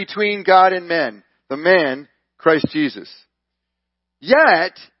mediator between God and men, the man, Christ Jesus.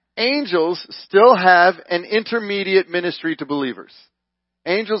 Yet, angels still have an intermediate ministry to believers.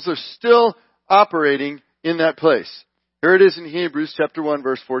 Angels are still operating in that place. Here it is in Hebrews chapter 1,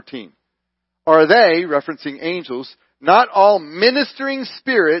 verse 14. Are they, referencing angels, not all ministering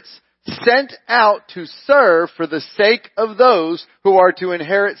spirits sent out to serve for the sake of those who are to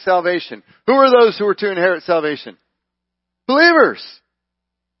inherit salvation? Who are those who are to inherit salvation? Believers.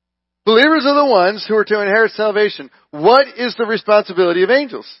 Believers are the ones who are to inherit salvation. What is the responsibility of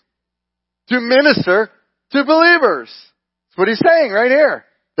angels? To minister to believers. That's what he's saying right here.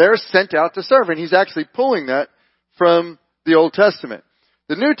 They're sent out to serve. And he's actually pulling that from the Old Testament.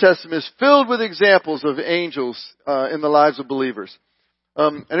 The New Testament is filled with examples of angels in the lives of believers.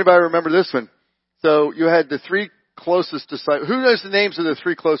 Anybody remember this one? So you had the three closest disciples. Who knows the names of the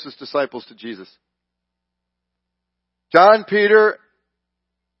three closest disciples to Jesus? John, Peter,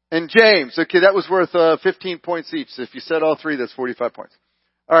 and James. Okay, that was worth 15 points each. So if you said all three, that's 45 points.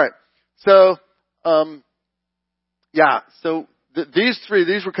 All right. So,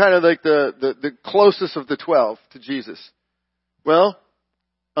 these were kind of like the closest of the 12 to Jesus. Well,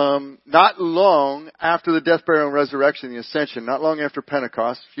 not long after the death, burial, and resurrection, the ascension, not long after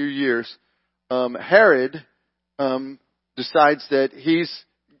Pentecost, a few years, Herod decides that he's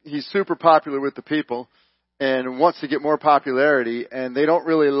super popular with the people and wants to get more popularity, and they don't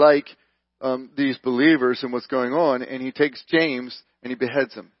really like these believers and what's going on, and he takes James and he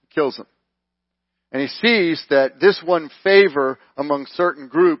beheads him, kills him. And he sees that this won favor among certain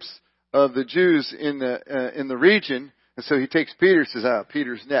groups of the Jews in the region. And so he takes Peter, says,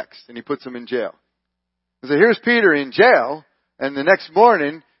 Peter's next, and he puts him in jail. And so here's Peter in jail, and the next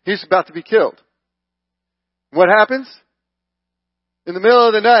morning, he's about to be killed. What happens? In the middle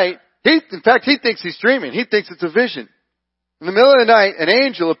of the night, he thinks he's dreaming. He thinks it's a vision. In the middle of the night, an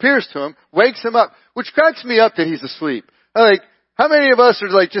angel appears to him, wakes him up, which cracks me up that he's asleep. I'm like, How many of us are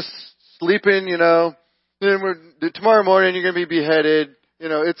like just sleeping, and tomorrow morning you're going to be beheaded,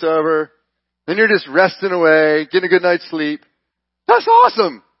 it's over. And you're just resting away, getting a good night's sleep. That's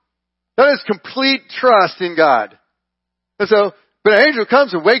awesome. That is complete trust in God. And so, but an angel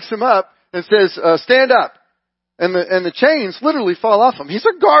comes and wakes him up and says, stand up. And the chains literally fall off him. He's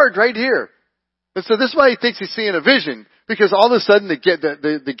a guard right here. And so this is why he thinks he's seeing a vision. Because all of a sudden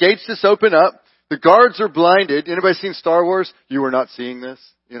the gates just open up. The guards are blinded. Anybody seen Star Wars? You are not seeing this,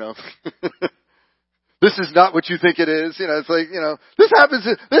 This is not what you think it is. It's like, this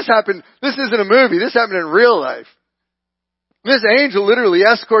happened. This isn't a movie. This happened in real life. This angel literally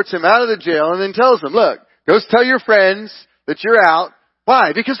escorts him out of the jail and then tells him, look, go tell your friends that you're out.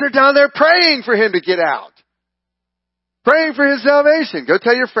 Why? Because they're down there praying for him to get out. Praying for his salvation. Go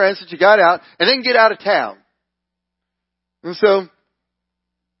tell your friends that you got out and then get out of town. And so,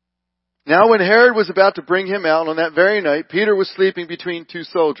 now when Herod was about to bring him out on that very night, Peter was sleeping between two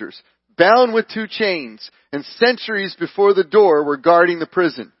soldiers, bound with two chains, and sentries before the door were guarding the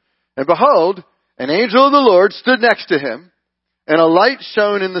prison. And behold, an angel of the Lord stood next to him, and a light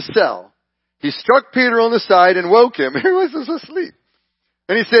shone in the cell. He struck Peter on the side and woke him. He was asleep.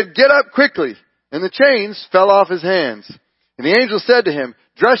 And he said, get up quickly. And the chains fell off his hands. And the angel said to him,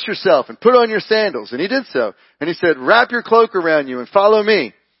 dress yourself and put on your sandals. And he did so. And he said, wrap your cloak around you and follow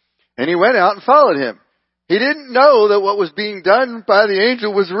me. And he went out and followed him. He didn't know that what was being done by the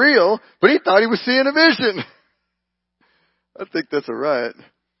angel was real, but he thought he was seeing a vision. I think that's a riot.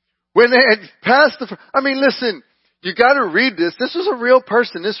 When they had passed listen, you gotta read this. This was a real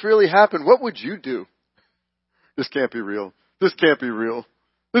person. This really happened. What would you do? This can't be real. This can't be real.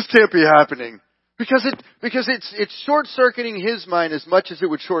 This can't be happening. Because it's short-circuiting his mind as much as it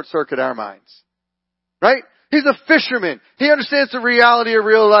would short-circuit our minds. Right? He's a fisherman. He understands the reality of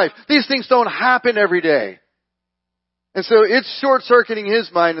real life. These things don't happen every day. And so it's short-circuiting his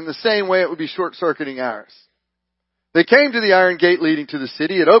mind in the same way it would be short-circuiting ours. They came to the iron gate leading to the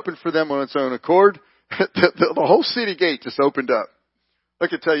city. It opened for them on its own accord. The whole city gate just opened up. I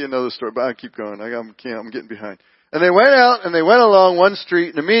could tell you another story, but I'll keep going. I'm getting behind. And they went out and they went along one street,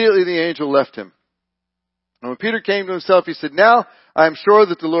 and immediately the angel left him. And when Peter came to himself, he said, now I am sure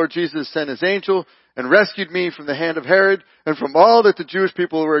that the Lord Jesus sent his angel and rescued me from the hand of Herod and from all that the Jewish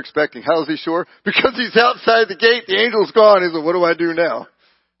people were expecting. How is he sure? Because he's outside the gate. The angel's gone. He said, what do I do now?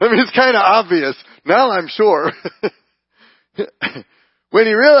 It's kind of obvious. Now I'm sure. When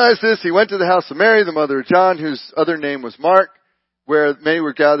he realized this, he went to the house of Mary, the mother of John, whose other name was Mark, where many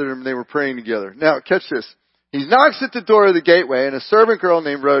were gathered and they were praying together. Now, catch this. He knocks at the door of the gateway, and a servant girl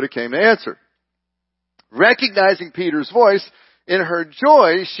named Rhoda came to answer. Recognizing Peter's voice, in her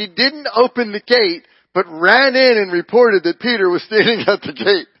joy, she didn't open the gate, but ran in and reported that Peter was standing at the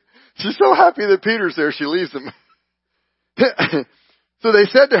gate. She's so happy that Peter's there, she leaves him. So they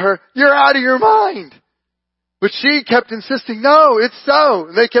said to her, you're out of your mind. But she kept insisting, no, it's so.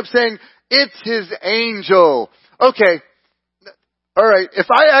 And they kept saying, it's his angel. Okay. All right. If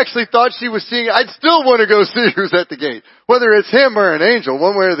I actually thought she was seeing it, I'd still want to go see who's at the gate. Whether it's him or an angel,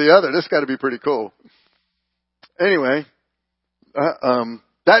 one way or the other. This got to be pretty cool. Anyway,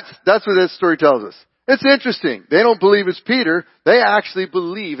 that's what this story tells us. It's interesting. They don't believe it's Peter. They actually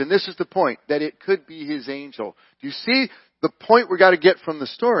believe, and this is the point, that it could be his angel. Do you see the point we got to get from the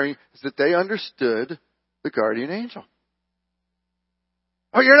story is that they understood the guardian angel.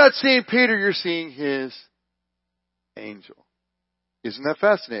 Oh, you're not seeing Peter, you're seeing his angel. Isn't that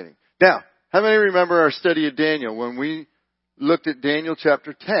fascinating? Now, how many remember our study of Daniel when we looked at Daniel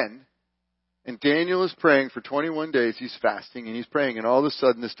chapter 10? And Daniel is praying for 21 days. He's fasting and he's praying, and all of a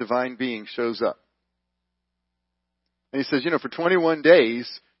sudden this divine being shows up. And he says, for 21 days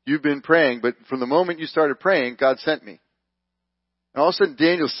you've been praying, but from the moment you started praying, God sent me. And all of a sudden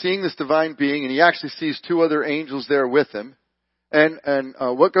Daniel's seeing this divine being, and he actually sees two other angels there with him. And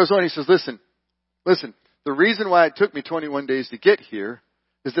what goes on? He says, listen, the reason why it took me 21 days to get here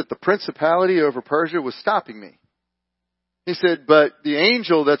is that the principality over Persia was stopping me. He said, but the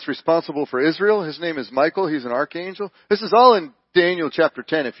angel that's responsible for Israel, his name is Michael. He's an archangel. This is all in Daniel chapter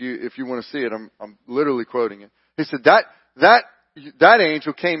 10 if you want to see it. I'm literally quoting it. He said, that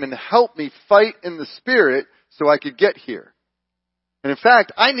angel came and helped me fight in the spirit so I could get here. And in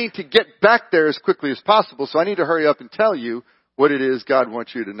fact, I need to get back there as quickly as possible, so I need to hurry up and tell you what it is God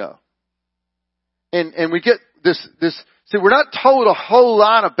wants you to know. And we get this, see, we're not told a whole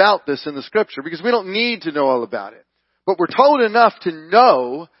lot about this in the scripture because we don't need to know all about it. But we're told enough to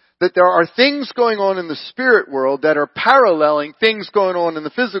know that there are things going on in the spirit world that are paralleling things going on in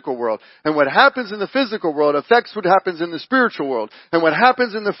the physical world. And what happens in the physical world affects what happens in the spiritual world. And what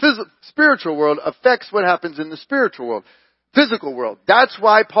happens in the spiritual world affects what happens in the spiritual world. physical world. That's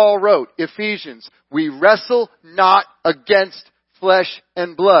why Paul wrote Ephesians, we wrestle not against flesh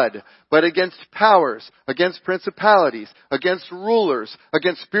and blood, but against powers, against principalities, against rulers,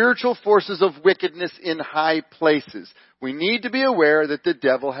 against spiritual forces of wickedness in high places. We need to be aware that the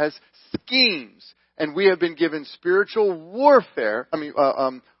devil has schemes, and we have been given spiritual warfare,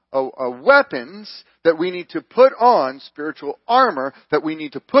 weapons that we need to put on, spiritual armor that we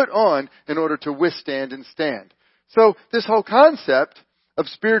need to put on in order to withstand and stand. So this whole concept of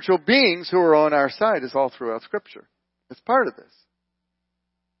spiritual beings who are on our side is all throughout Scripture. It's part of this.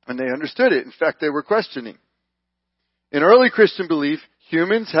 And they understood it. In fact, they were questioning. In early Christian belief,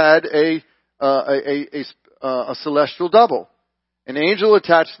 humans had a celestial double, an angel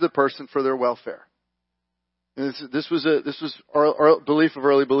attached to the person for their welfare. And this was our belief of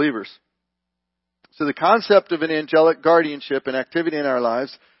early believers. So the concept of an angelic guardianship and activity in our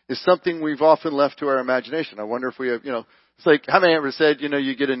lives is something we've often left to our imagination. I wonder if we have, it's like, how many ever said,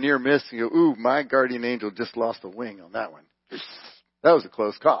 you get a near miss and you go, ooh, my guardian angel just lost a wing on that one. That was a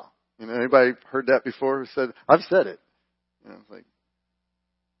close call. Anybody heard that before? I've said it.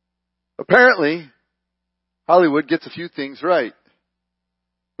 Apparently, Hollywood gets a few things right,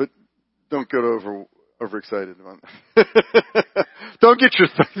 but don't get overexcited about that. Don't get your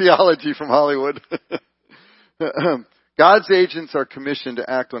theology from Hollywood. God's agents are commissioned to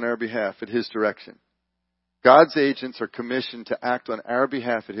act on our behalf at His direction. God's agents are commissioned to act on our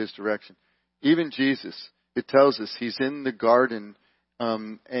behalf at His direction. Even Jesus, it tells us He's in the garden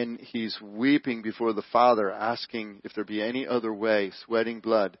and He's weeping before the Father, asking if there be any other way, sweating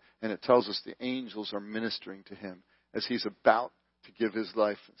blood. And it tells us the angels are ministering to Him as He's about to give His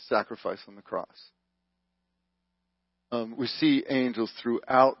life and sacrifice on the cross. We see angels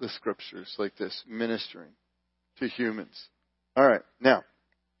throughout the Scriptures like this, ministering to humans. All right, now,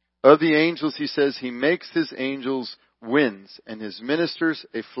 of the angels, He says, He makes His angels winds and His ministers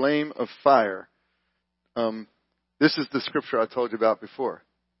a flame of fire. This is the scripture I told you about before.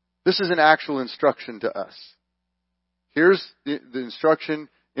 This is an actual instruction to us. Here's the instruction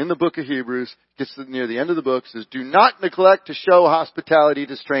in the book of Hebrews. Gets near the end of the book. Says, do not neglect to show hospitality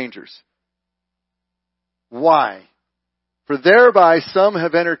to strangers. Why? For thereby some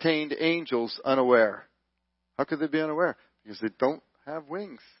have entertained angels unaware. How could they be unaware? Because they don't have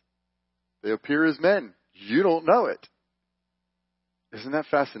wings. They appear as men. You don't know it. Isn't that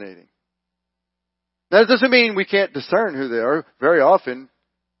fascinating? That doesn't mean we can't discern who they are. Very often,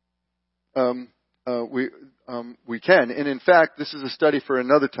 we can. And in fact, this is a study for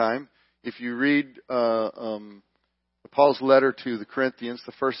another time. If you read Paul's letter to the Corinthians,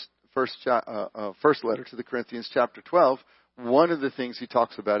 the first letter to the Corinthians, chapter 12, one of the things he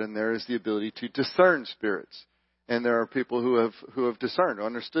talks about in there is the ability to discern spirits. And there are people who have discerned,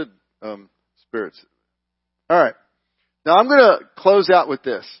 understood spirits. All right. Now I'm going to close out with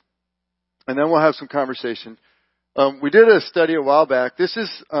this. And then we'll have some conversation. We did a study a while back. This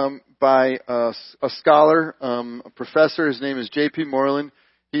is by a scholar, a professor. His name is J.P. Moreland.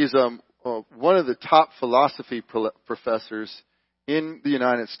 He's one of the top philosophy professors in the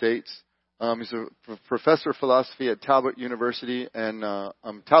United States. He's a professor of philosophy at Talbot University and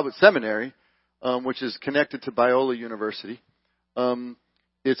Talbot Seminary, which is connected to Biola University.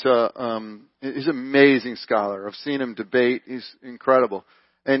 He's an amazing scholar. I've seen him debate. He's incredible.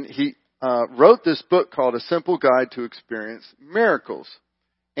 And he wrote this book called A Simple Guide to Experience Miracles.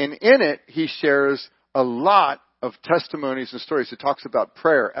 And in it, he shares a lot of testimonies and stories. He talks about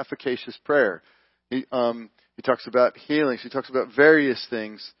prayer, efficacious prayer. He talks about healings. He talks about various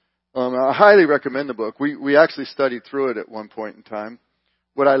things. I highly recommend the book. We actually studied through it at one point in time.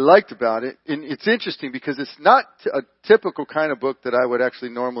 What I liked about it, and it's interesting because it's not a typical kind of book that I would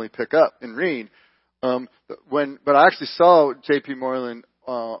actually normally pick up and read. But I actually saw J.P. Moreland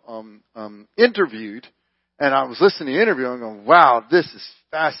interviewed, and I was listening to the interview and going, wow, this is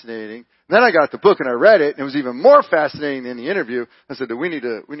fascinating. And then I got the book and I read it, and it was even more fascinating than the interview. I said, we need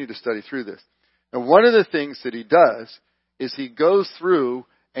to study through this. And one of the things that he does is he goes through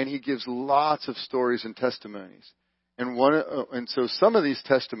and he gives lots of stories and testimonies. And so some of these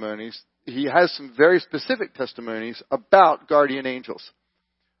testimonies, he has some very specific testimonies about guardian angels.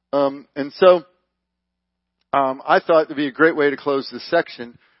 And so I thought it would be a great way to close this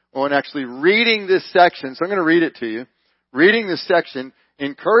section on actually reading this section. So I'm going to read it to you. Reading this section,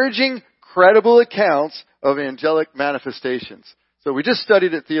 encouraging credible accounts of angelic manifestations. So we just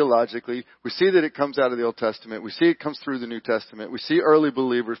studied it theologically. We see that it comes out of the Old Testament. We see it comes through the New Testament. We see early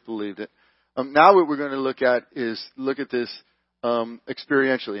believers believed it. Now what we're going to look at this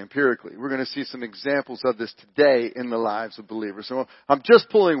experientially, empirically. We're going to see some examples of this today in the lives of believers. So I'm just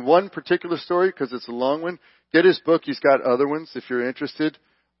pulling one particular story because it's a long one. Get his book. He's got other ones if you're interested.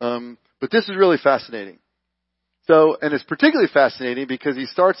 But this is really fascinating. So, and it's particularly fascinating because he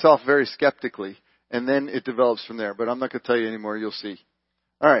starts off very skeptically and then it develops from there. But I'm not going to tell you anymore. You'll see.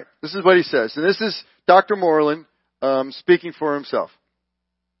 All right. This is what he says. And this is Dr. Moreland speaking for himself.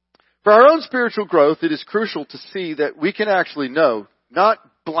 For our own spiritual growth, it is crucial to see that we can actually know, not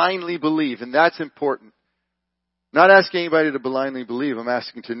blindly believe. And that's important. Not asking anybody to blindly believe. I'm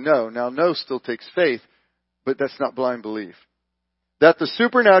asking to know. Now, know still takes faith, but that's not blind belief. That the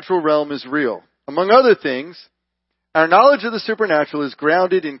supernatural realm is real. Among other things, our knowledge of the supernatural is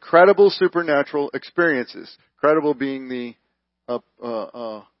grounded in credible supernatural experiences. Credible being the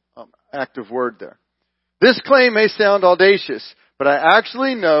active word there. This claim may sound audacious, but I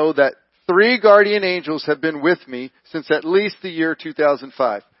actually know that 3 guardian angels have been with me since at least the year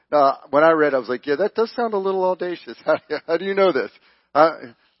 2005. Now, when I read, I was like, yeah, that does sound a little audacious. How do you know this?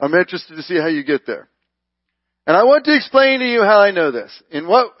 I'm interested to see how you get there. And I want to explain to you how I know this. In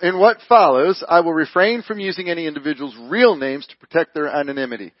what follows, I will refrain from using any individual's real names to protect their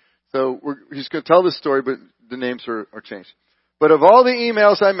anonymity. So he's going to tell this story, but the names are changed. But of all the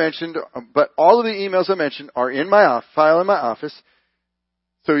emails I mentioned, all of the emails I mentioned are in my file in my office.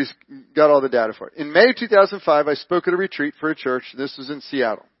 So he's got all the data for it. In May 2005, I spoke at a retreat for a church. This was in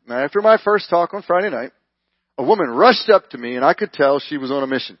Seattle. Now, after my first talk on Friday night, a woman rushed up to me, and I could tell she was on a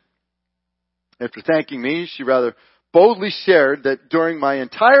mission. After thanking me, she rather boldly shared that during my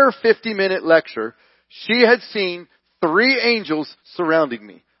entire 50-minute lecture, she had seen 3 angels surrounding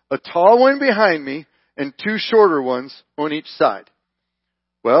me, a tall one behind me and 2 shorter ones on each side.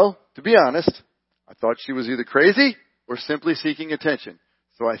 Well, to be honest, I thought she was either crazy or simply seeking attention.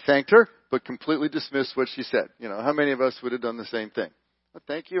 So I thanked her, but completely dismissed what she said. You know, how many of us would have done the same thing? Well,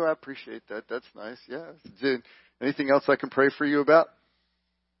 thank you. I appreciate that. That's nice. Yeah. Anything else I can pray for you about?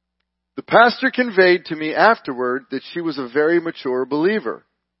 The pastor conveyed to me afterward that she was a very mature believer.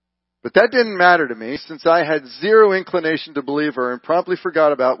 But that didn't matter to me since I had zero inclination to believe her and promptly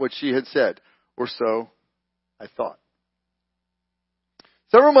forgot about what she had said. Or so I thought.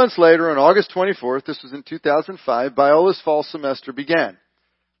 Several months later, on August 24th, this was in 2005, Biola's fall semester began.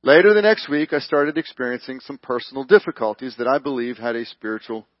 Later the next week, I started experiencing some personal difficulties that I believe had a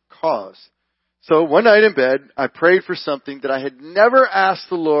spiritual cause. So one night in bed, I prayed for something that I had never asked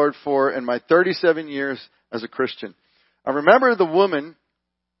the Lord for in my 37 years as a Christian. I remember the woman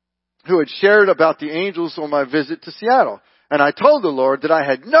who had shared about the angels on my visit to Seattle. And I told the Lord that I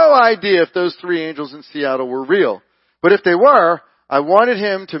had no idea if those 3 angels in Seattle were real. But if they were, I wanted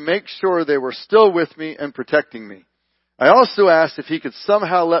Him to make sure they were still with me and protecting me. I also asked if He could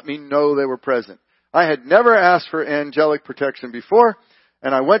somehow let me know they were present. I had never asked for angelic protection before,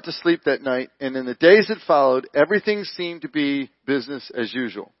 and I went to sleep that night, and in the days that followed, everything seemed to be business as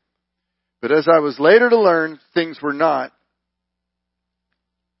usual. But as I was later to learn, things were not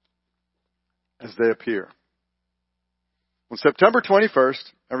as they appear. On September 21st,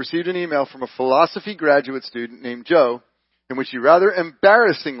 I received an email from a philosophy graduate student named Joe, in which he rather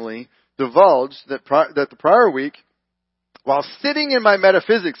embarrassingly divulged that the prior week, while sitting in my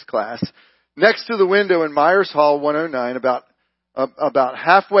metaphysics class next to the window in Myers Hall 109, about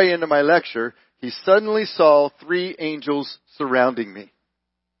halfway into my lecture, he suddenly saw 3 angels surrounding me.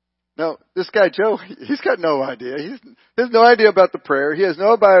 Now, this guy Joe, he's got no idea. He has no idea about the prayer. He has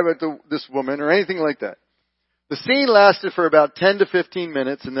no idea about this woman or anything like that. The scene lasted for about 10 to 15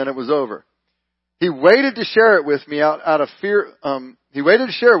 minutes, and then it was over. He waited to share it with me out of fear. He waited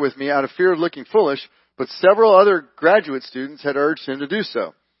to share it with me out of fear of looking foolish, but several other graduate students had urged him to do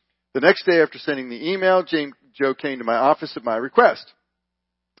so. The next day, after sending the email, Joe came to my office at my request.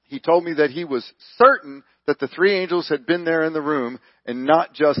 He told me that he was certain that the 3 angels had been there in the room and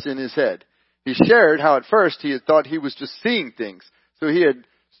not just in his head. He shared how at first he had thought he was just seeing things, so he had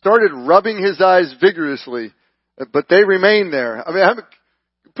started rubbing his eyes vigorously. But they remain there. I mean,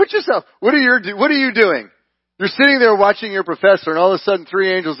 put yourself, what are you doing? You're sitting there watching your professor and all of a sudden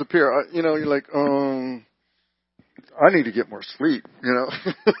 3 angels appear. You know, you're like, I need to get more sleep, you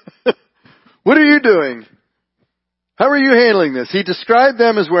know. What are you doing? How are you handling this? He described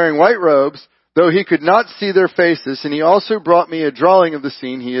them as wearing white robes, though he could not see their faces, and he also brought me a drawing of the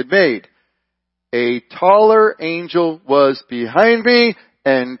scene he had made. A taller angel was behind me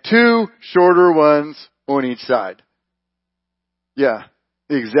and 2 shorter ones on each side. Yeah,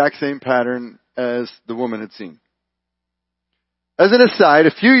 the exact same pattern as the woman had seen. As an aside,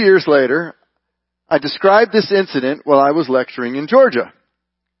 a few years later, I described this incident while I was lecturing in Georgia.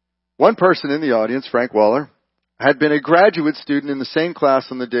 One person in the audience, Frank Waller, had been a graduate student in the same class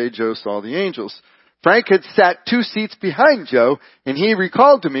on the day Joe saw the angels. Frank had sat 2 seats behind Joe, and he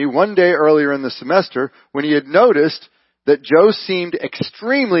recalled to me one day earlier in the semester when he had noticed that Joe seemed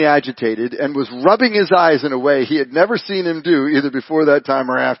extremely agitated and was rubbing his eyes in a way he had never seen him do either before that time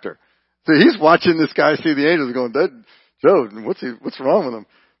or after. So he's watching this guy see the angels going, Joe, what's wrong with him?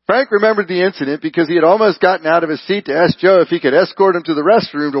 Frank remembered the incident because he had almost gotten out of his seat to ask Joe if he could escort him to the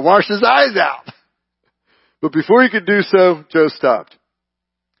restroom to wash his eyes out. But before he could do so, Joe stopped.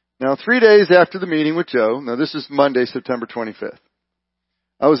 Now, 3 days after the meeting with Joe, now this is Monday, September 25th,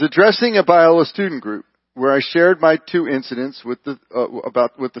 I was addressing a Biola student group where I shared my 2 incidents with the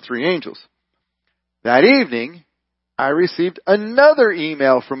 3 angels. That evening, I received another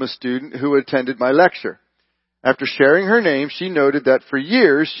email from a student who attended my lecture. After sharing her name, she noted that for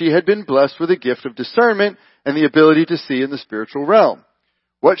years she had been blessed with a gift of discernment and the ability to see in the spiritual realm.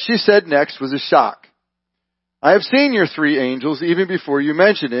 What she said next was a shock. I have seen your 3 angels even before you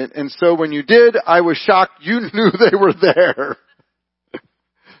mentioned it, and so when you did, I was shocked you knew they were there.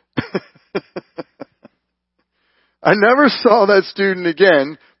 I never saw that student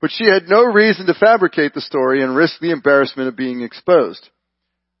again, but she had no reason to fabricate the story and risk the embarrassment of being exposed.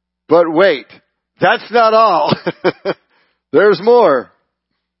 But wait, that's not all. There's more.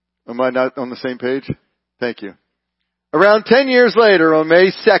 Am I not on the same page? Thank you. Around 10 years later, on May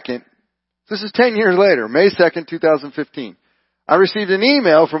 2nd, this is 10 years later, May 2nd, 2015, I received an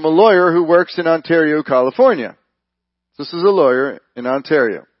email from a lawyer who works in Ontario, California. This is a lawyer in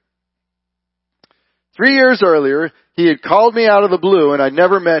Ontario. 3 years earlier, he had called me out of the blue and I'd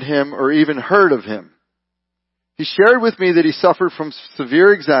never met him or even heard of him. He shared with me that he suffered from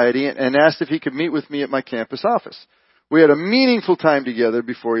severe anxiety and asked if he could meet with me at my campus office. We had a meaningful time together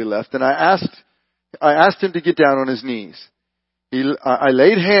before he left, and I asked him to get down on his knees. I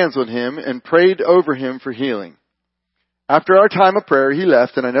laid hands on him and prayed over him for healing. After our time of prayer, he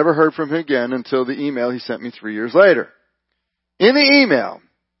left, and I never heard from him again until the email he sent me 3 years later. In the email,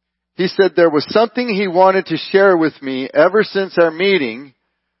 he said there was something he wanted to share with me ever since our meeting,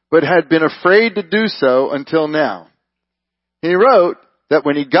 but had been afraid to do so until now. He wrote that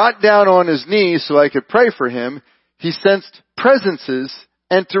when he got down on his knees so I could pray for him, he sensed presences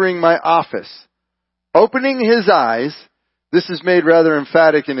entering my office. Opening his eyes, this is made rather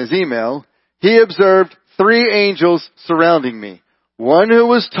emphatic in his email, he observed 3 angels surrounding me, one who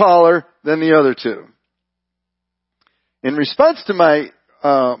was taller than the other 2. In response to my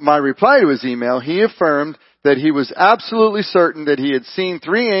reply to his email, he affirmed that he was absolutely certain that he had seen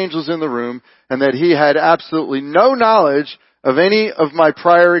 3 angels in the room and that he had absolutely no knowledge of any of my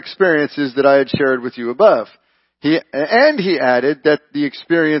prior experiences that I had shared with you above. He added that the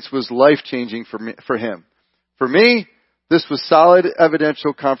experience was life-changing for him. For me, this was solid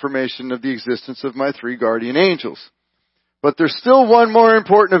evidential confirmation of the existence of my 3 guardian angels. But there's still one more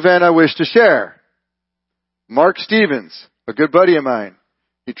important event I wish to share. Mark Stevens, a good buddy of mine,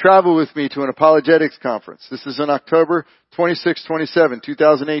 he traveled with me to an apologetics conference. This is on October 26, 27,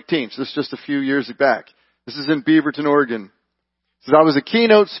 2018. So this is just a few years back. This is in Beaverton, Oregon. So I was a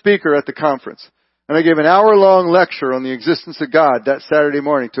keynote speaker at the conference. And I gave an hour-long lecture on the existence of God that Saturday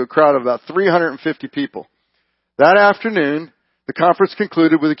morning to a crowd of about 350 people. That afternoon, the conference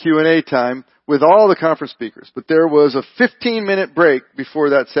concluded with a Q&A time with all the conference speakers. But there was a 15-minute break before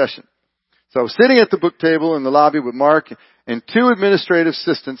that session. So I was sitting at the book table in the lobby with Mark and 2 administrative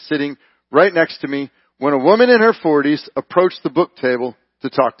assistants sitting right next to me when a woman in her 40s approached the book table to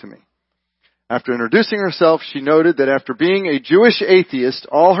talk to me. After introducing herself, she noted that after being a Jewish atheist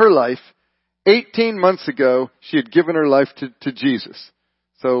all her life, 18 months ago, she had given her life to Jesus.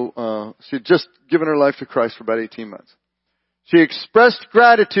 So she had just given her life to Christ for about 18 months. She expressed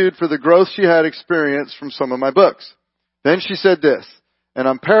gratitude for the growth she had experienced from some of my books. Then she said this, and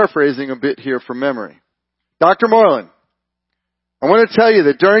I'm paraphrasing a bit here from memory. Dr. Moreland, I want to tell you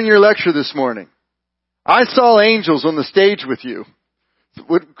that during your lecture this morning, I saw angels on the stage with you.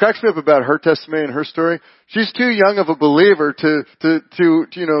 What cracks me up about her testimony and her story, she's too young of a believer to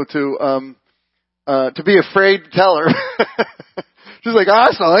be afraid to tell her. She's like,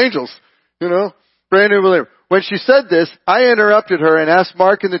 I saw angels, brand new believer. When she said this, I interrupted her and asked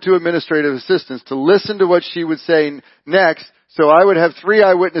Mark and the 2 administrative assistants to listen to what she would say next so I would have 3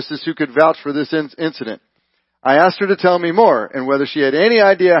 eyewitnesses who could vouch for this incident. I asked her to tell me more and whether she had any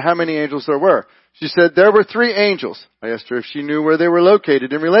idea how many angels there were. She said there were 3 angels. I asked her if she knew where they were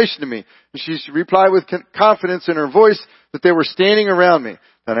located in relation to me. And she replied with confidence in her voice that they were standing around me.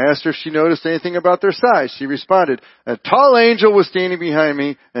 Then I asked her if she noticed anything about their size. She responded, a tall angel was standing behind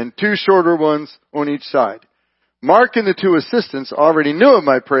me and 2 shorter ones on each side. Mark and the 2 assistants already knew of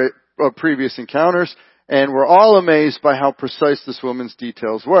my previous encounters and were all amazed by how precise this woman's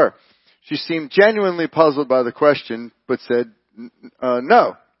details were. She seemed genuinely puzzled by the question, but said,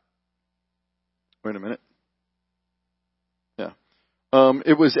 no. Wait a minute. Yeah.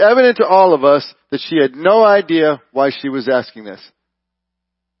 It was evident to all of us that she had no idea why she was asking this.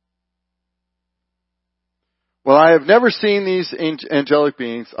 Well, I have never seen these angelic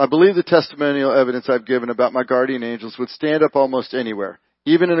beings. I believe the testimonial evidence I've given about my guardian angels would stand up almost anywhere,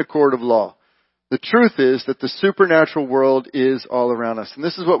 even in a court of law. The truth is that the supernatural world is all around us. And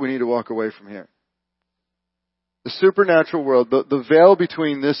this is what we need to walk away from here. The supernatural world, the veil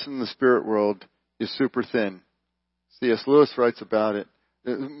between this and the spirit world is super thin. C.S. Lewis writes about it.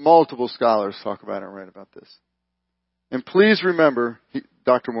 Multiple scholars talk about it and write about this. And please remember,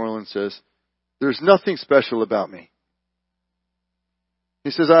 Dr. Moreland says, there's nothing special about me.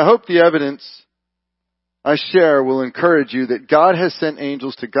 He says, I hope the evidence I share will encourage you that God has sent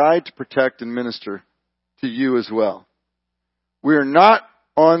angels to guide, to protect, and minister to you as well. We are not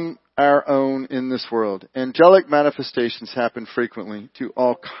on our own in this world. Angelic manifestations happen frequently to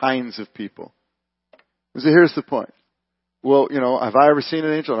all kinds of people. So here's the point. Well, have I ever seen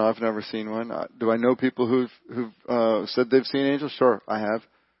an angel? No, I've never seen one. Do I know people who've said they've seen angels? Sure, I have.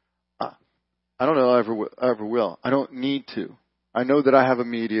 I don't know I ever will. I don't need to. I know that I have a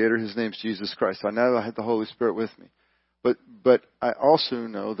mediator. His name's Jesus Christ. I know I have the Holy Spirit with me. But I also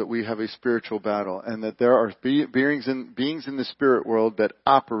know that we have a spiritual battle and that there are beings in the spirit world that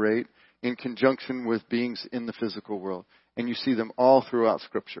operate in conjunction with beings in the physical world. And you see them all throughout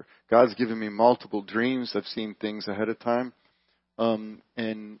Scripture. God's given me multiple dreams. I've seen things ahead of time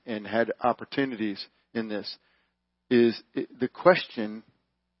and had opportunities in this. The question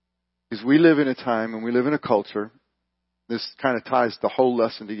is, we live in a time and we live in a culture. This kind of ties the whole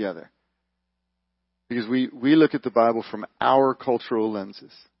lesson together. Because we look at the Bible from our cultural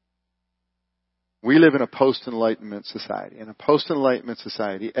lenses. We live in a post-Enlightenment society. In a post-Enlightenment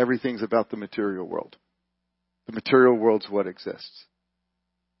society, everything's about the material world. The material world's what exists.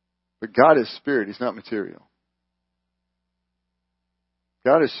 But God is spirit. He's not material.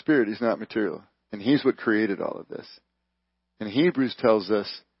 God is spirit. He's not material. And He's what created all of this. And Hebrews tells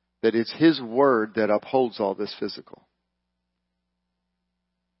us that it's His word that upholds all this physical.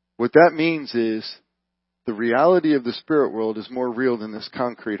 What that means is the reality of the spirit world is more real than this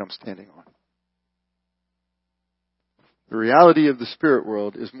concrete I'm standing on. The reality of the spirit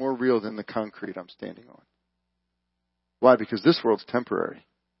world is more real than the concrete I'm standing on. Why? Because this world's temporary.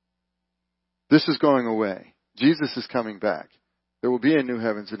 This is going away. Jesus is coming back. There will be a new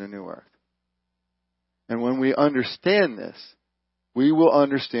heavens and a new earth. And when we understand this, we will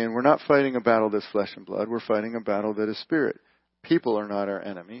understand we're not fighting a battle that's flesh and blood. We're fighting a battle that is spirit. People are not our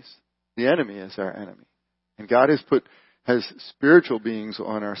enemies. The enemy is our enemy. And God has spiritual beings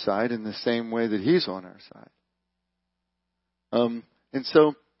on our side in the same way that He's on our side. And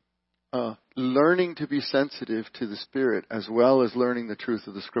so, learning to be sensitive to the Spirit as well as learning the truth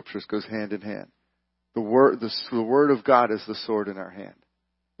of the Scriptures goes hand in hand. The Word of God is the sword in our hand.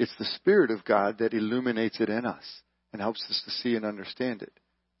 It's the Spirit of God that illuminates it in us and helps us to see and understand it.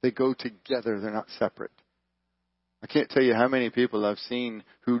 They go together. They're not separate. I can't tell you how many people I've seen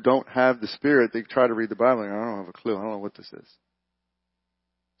who don't have the Spirit. They try to read the Bible and I don't have a clue. I don't know what this is.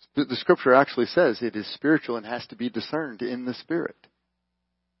 The Scripture actually says it is spiritual and has to be discerned in the Spirit.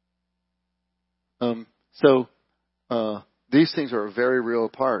 These things are a very real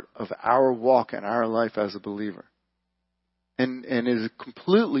part of our walk and our life as a believer. And it is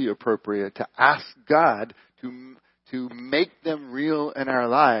completely appropriate to ask God to make them real in our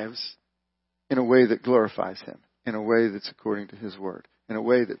lives in a way that glorifies Him, in a way that's according to His Word, in a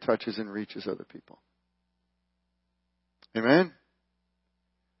way that touches and reaches other people. Amen?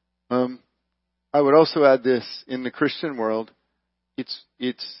 I would also add this, in the Christian world, it's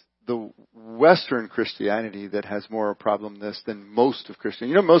the Western Christianity that has more problem with this than most of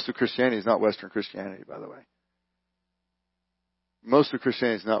Christianity. Most of Christianity is not Western Christianity, by the way. Most of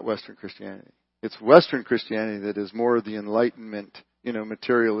Christianity is not Western Christianity. It's Western Christianity that is more of the Enlightenment,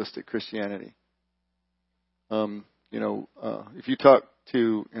 materialistic Christianity. If you talk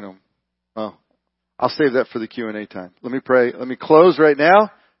to, I'll save that for the Q&A time. Let me pray. Let me close right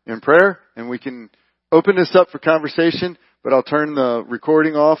now in prayer, and we can open this up for conversation, but I'll turn the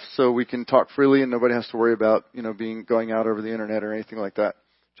recording off so we can talk freely and nobody has to worry about, going out over the internet or anything like that.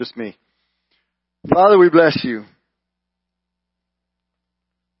 Just me. Father, we bless You.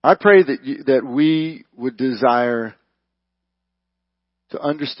 I pray that we would desire to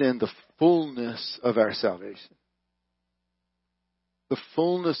understand the fullness of our salvation. The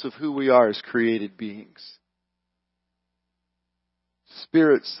fullness of who we are as created beings.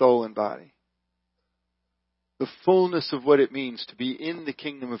 Spirit, soul, and body. the fullness of what it means to be in the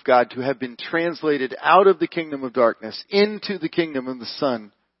kingdom of God, to have been translated out of the kingdom of darkness into the kingdom of the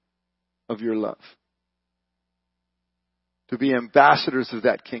Son of your love. To be ambassadors of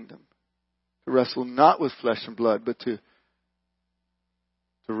that kingdom. To wrestle not with flesh and blood, but to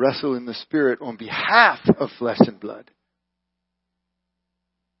wrestle in the Spirit on behalf of flesh and blood.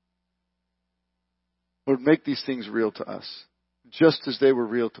 Lord, make these things real to us, just as they were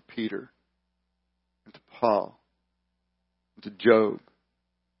real to Peter and to Paul and to Job,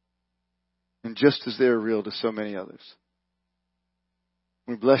 and just as they are real to so many others.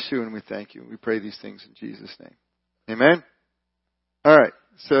 We bless you and we thank you. We pray these things in Jesus' name. Amen? All right.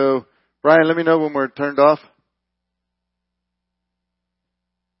 So, Brian, let me know when we're turned off.